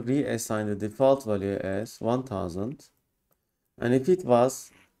going to reassign the default value as 1000, and if it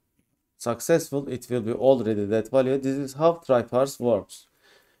was successful, it will be already that value. This is how TryParse works.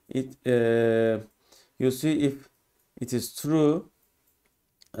 You see, if it is true,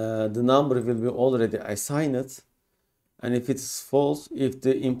 the number will be already assigned, and if it is false, if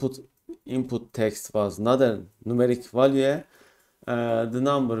the input input text was not a numeric value, the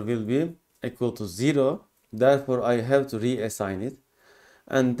number will be equal to 0. Therefore, I have to reassign it.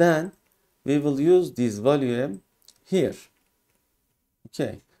 And then we will use this value here.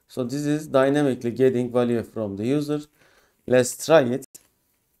 Okay, so this is dynamically getting value from the user. Let's try it.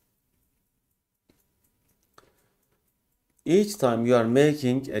 Each time you are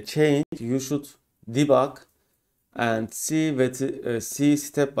making a change, you should debug and see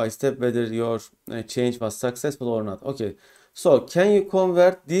step by step whether your change was successful or not. Okay, so can you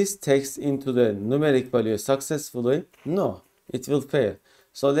convert this text into the numeric value successfully? No, it will fail.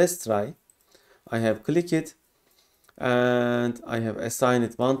 So let's try. I have clicked it and I have assigned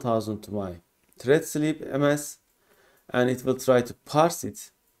it 1000 to my thread sleep ms, and it will try to parse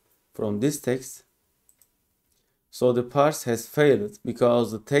it from this text. So the parse has failed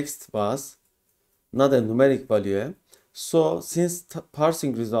because the text was not a numeric value. So since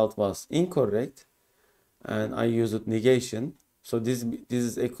parsing result was incorrect and I used negation, so this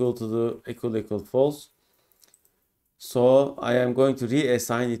is equal to the equal false. So I am going to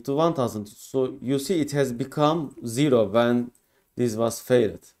reassign it to 1000. So you see it has become 0 when this was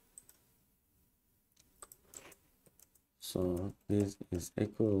failed. So this is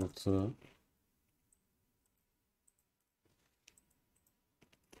equal to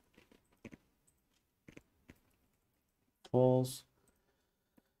false.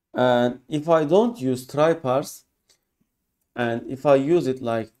 And if I don't use TryParse, and if I use it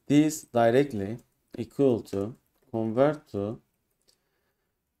like this directly, equal to convert to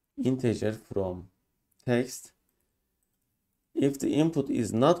integer from text, if the input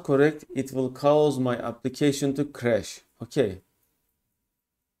is not correct, it will cause my application to crash. Okay.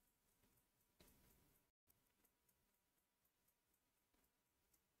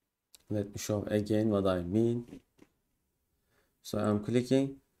 Let me show again what I mean. So I'm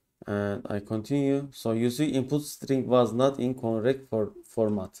clicking and I continue. So you see input string was not in correct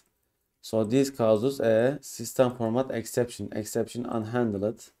format. So this causes a system format exception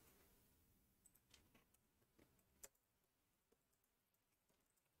unhandled.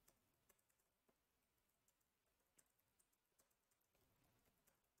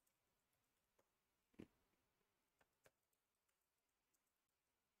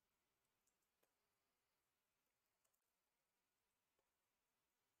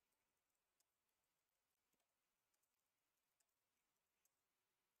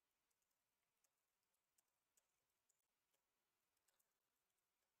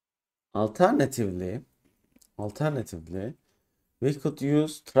 Alternatively, we could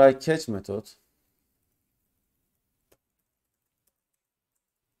use try catch method.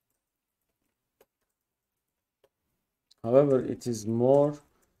 However, it is more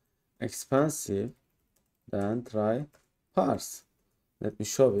expensive than try parse. Let me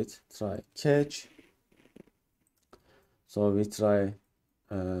show it. Try catch. So we try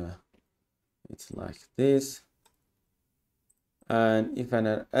it like this. And if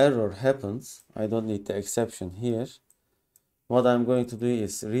an error happens, I don't need the exception here. What I'm going to do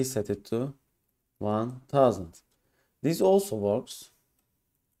is reset it to 1000. This also works.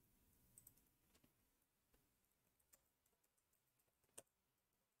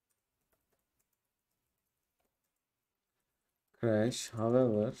 Crash.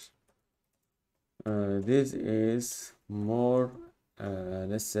 However, this is more,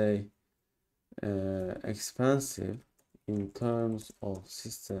 let's say, expensive in terms of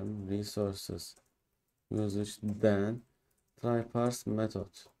system resources usage than TryParse method.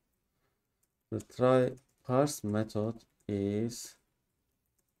 The TryParse method is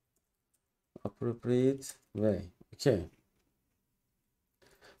appropriate way. Okay.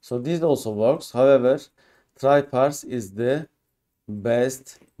 So this also works. However, TryParse is the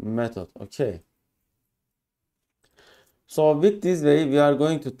best method. Okay. So with this way, we are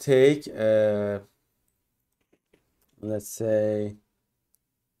going to take, let's say,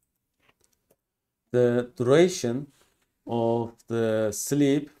 the duration of the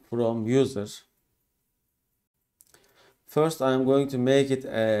sleep from user. First, I am going to make it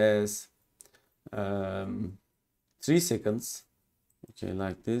as 3 seconds. Okay,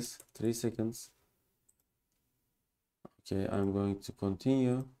 like this, 3 seconds. Okay, I'm going to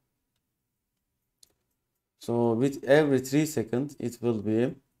continue. So with every 3 seconds, it will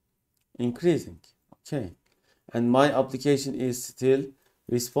be increasing. Okay, and my application is still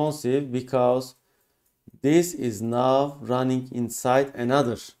responsive because this is now running inside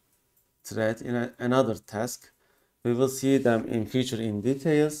another thread in another task. We will see them in future in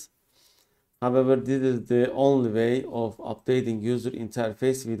details. However, this is the only way of updating user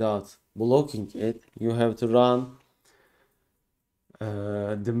interface without blocking it. You have to run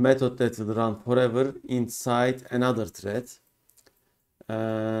the method that will run forever inside another thread.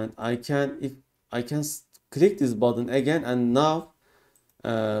 And I can click this button again, and now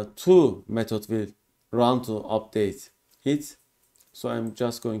two methods will run to update it. So I'm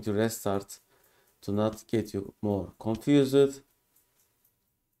just going to restart to not get you more confused.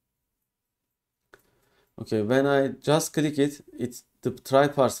 Okay, when I just click it, the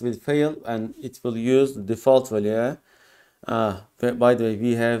TryParse will fail and it will use the default value. By the way,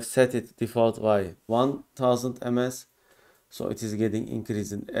 we have set it default by 1000 ms, so it is getting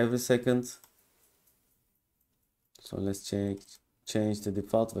increased in every second. So let's change the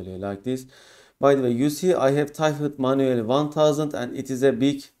default value like this. By the way, you see I have typed manually 1000, and it is a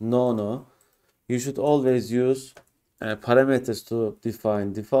big no. You should always use parameters to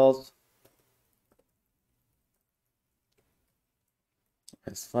define default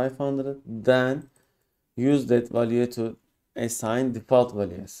as 500, then use that value to assign default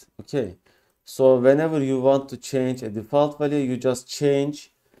values. Okay, so whenever you want to change a default value, you just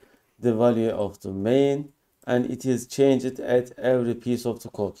change the value of the main, and it is changed at every piece of the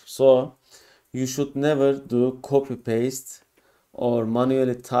code. So you should never do copy paste or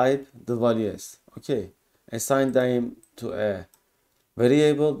manually type the values. Okay, assign them to a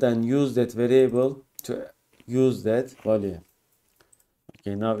variable, then use that variable to use that value.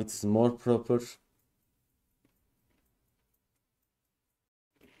 Okay, now it is more proper.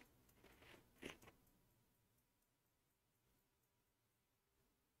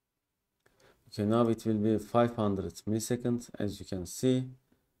 Okay, now it will be 500 milliseconds, as you can see,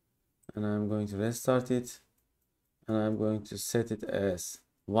 and I'm going to restart it, and I'm going to set it as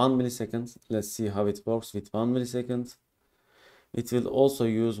 1 millisecond. Let's see how it works with 1 millisecond. It will also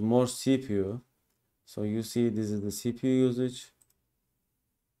use more CPU. So you see this is the CPU usage.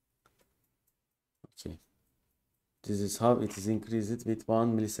 Okay, this is how it is increased with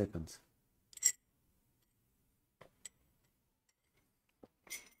 1 millisecond.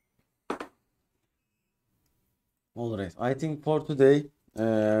 All right, I think for today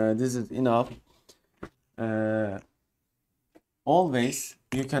this is enough. Always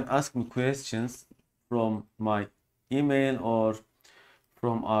you can ask me questions from my email or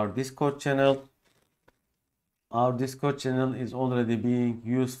from our Discord channel. Our Discord channel is already being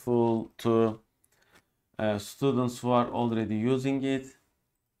useful to students who are already using it.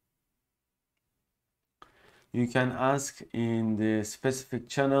 You can ask in the specific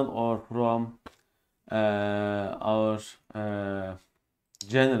channel or from our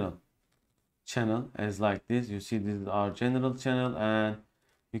general channel, as like this. You see this is our general channel, and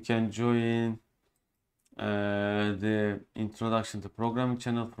you can join the introduction to programming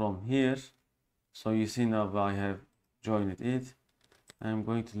channel from here. So you see now I have joined it. I'm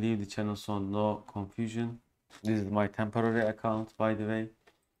going to leave the channel so no confusion. This is my temporary account, by the way.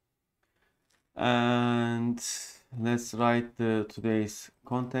 And let's write today's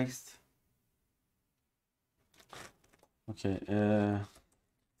context. Okay.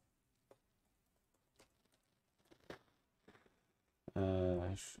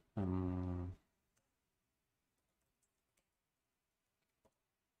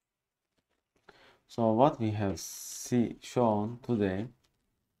 So what we have shown today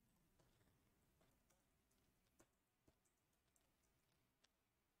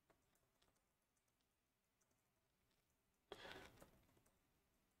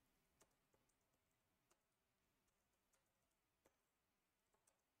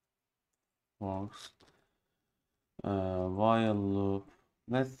works. While loop.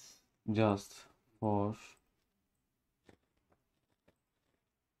 Let's just for.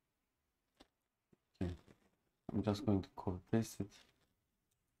 Okay. I'm just going to copy paste it.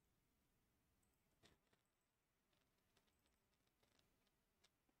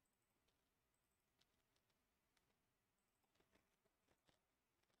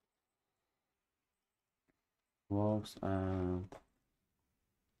 Works and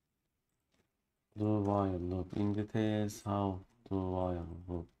do while loop in details how do while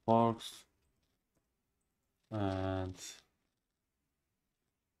loop works, and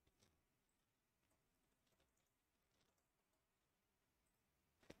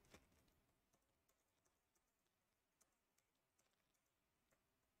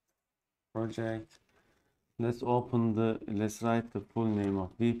project. Let's write the full name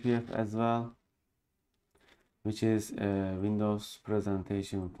of WPF as well, which is Windows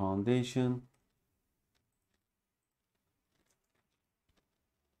Presentation Foundation.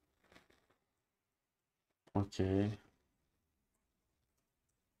 Okay.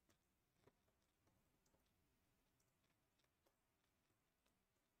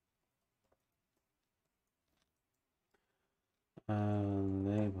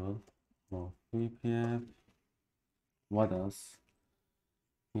 label of WPF. What else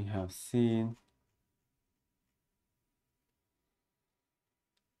we have seen?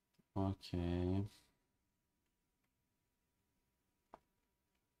 Okay.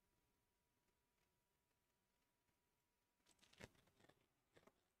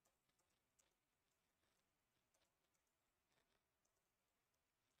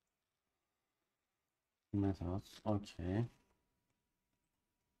 Methods. Okay.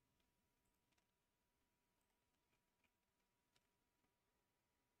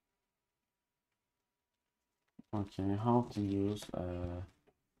 Okay. How to use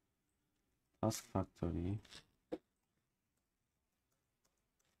Task.Factory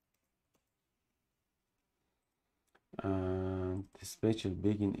and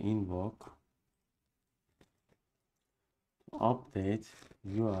Dispatcher.BeginInvoke to update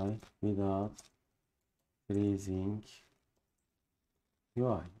UI without freezing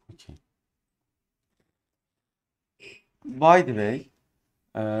UI. Okay. By the way,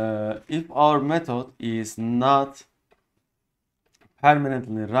 if our method is not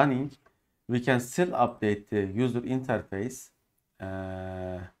permanently running, we can still update the user interface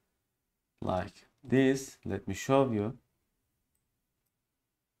like this. Let me show you.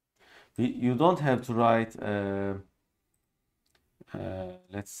 You don't have to write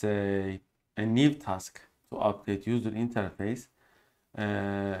let's say a new task to update user interface.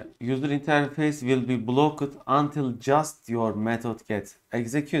 User interface will be blocked until just your method gets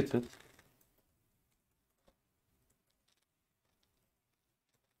executed.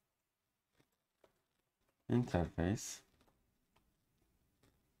 Interface.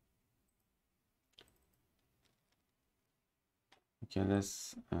 Okay,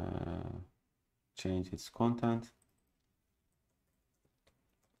 let's change its content.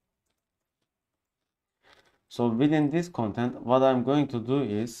 So within this content, what I'm going to do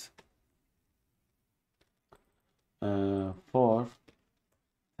is for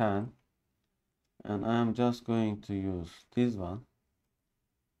 10, and I'm just going to use this one.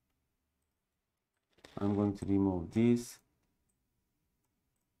 I'm going to remove this,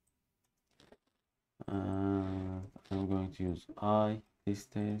 and I'm going to use this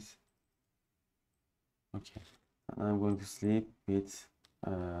stays. Okay, and I'm going to sleep with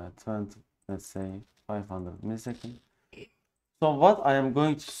 20, let's say 500 milliseconds. So what I am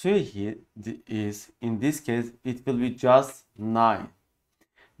going to say here is, in this case, it will be just 9,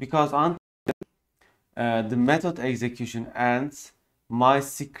 because until the method execution ends, my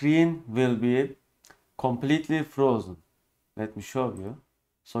screen will be completely frozen. Let me show you.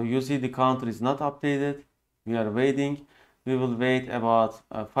 So you see the counter is not updated. We are waiting. We will wait about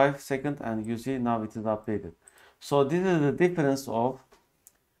 5 seconds, and you see now it is updated. So this is the difference of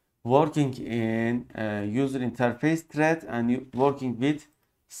working in user interface thread and working with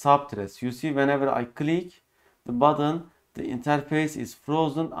subthreads. You see, whenever I click the button, the interface is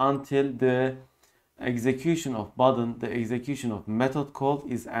frozen until the execution of button, the execution of method call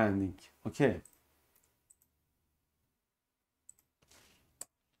is ending. Okay.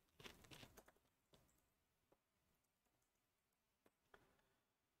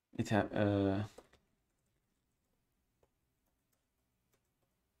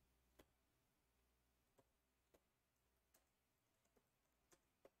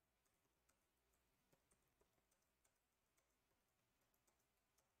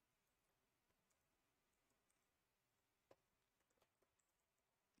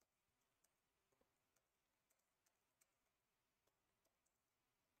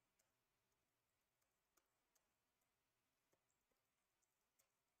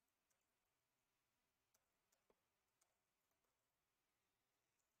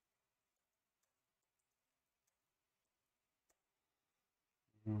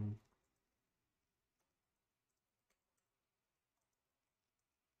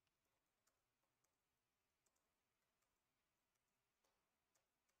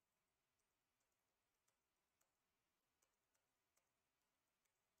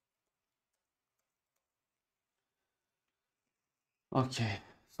 Okay,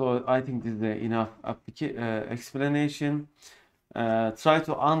 so I think this is enough explanation. Try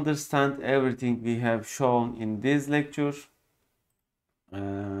to understand everything we have shown in this lecture.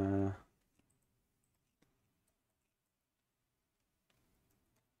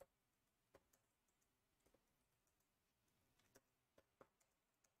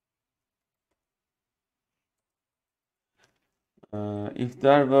 If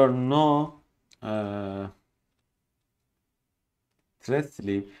there were no thread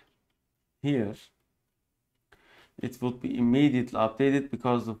sleep here, it would be immediately updated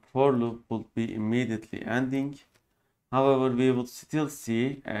because the for loop would be immediately ending. However, we would still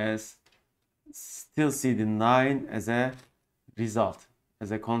see the 9 as a result,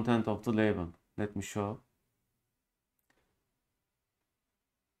 as a content of the label. Let me show.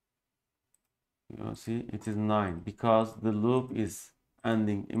 You see, it is 9 because the loop is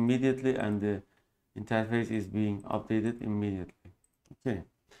ending immediately and the interface is being updated immediately. Okay.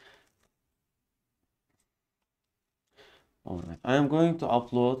 All right. I am going to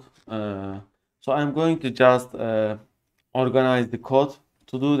upload. So I am going to just organize the code.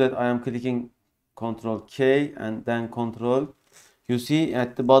 To do that, I am clicking Ctrl K and then Ctrl. You see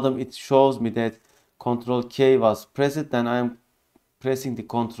at the bottom it shows me that Ctrl K was pressed. Then I am pressing the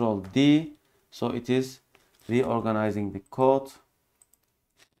Ctrl D. So it is reorganizing the code.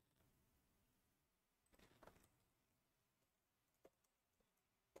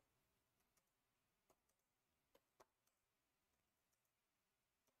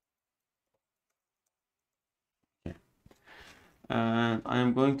 And I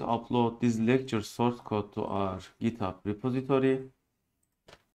am going to upload this lecture source code to our GitHub repository.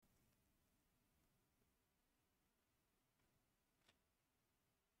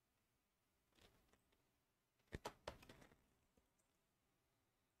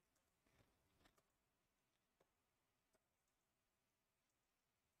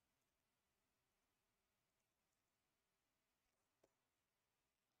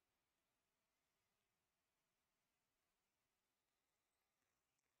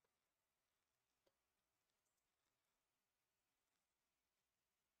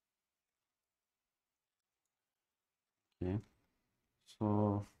 Okay,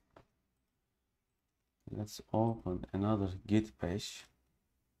 so let's open another Git page.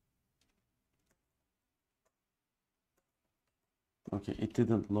 Okay, it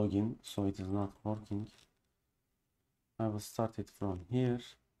didn't log in, so it is not working. I will start it from here.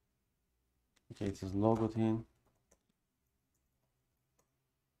 Okay, it is logged in.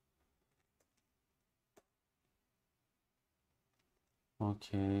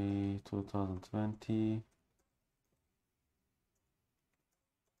 Okay, 2020.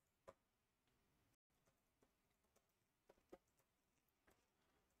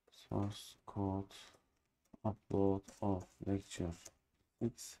 Source code upload of lecture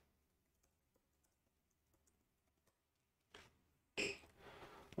 6.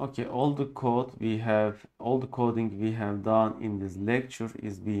 Okay, all the coding we have done in this lecture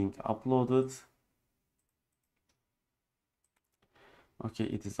is being uploaded. Okay,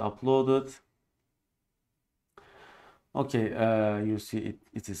 it is uploaded. Okay, you see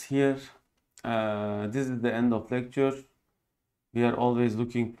it is here. This is the end of lecture. We are always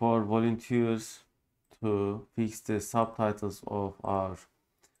looking for volunteers to fix the subtitles of our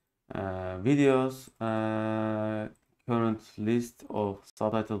videos. Current list of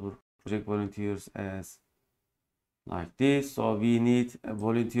subtitle project volunteers as like this. So we need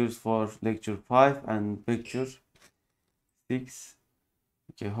volunteers for lecture 5 and lecture 6.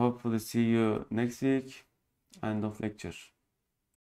 Okay, hopefully see you next week. End of lecture.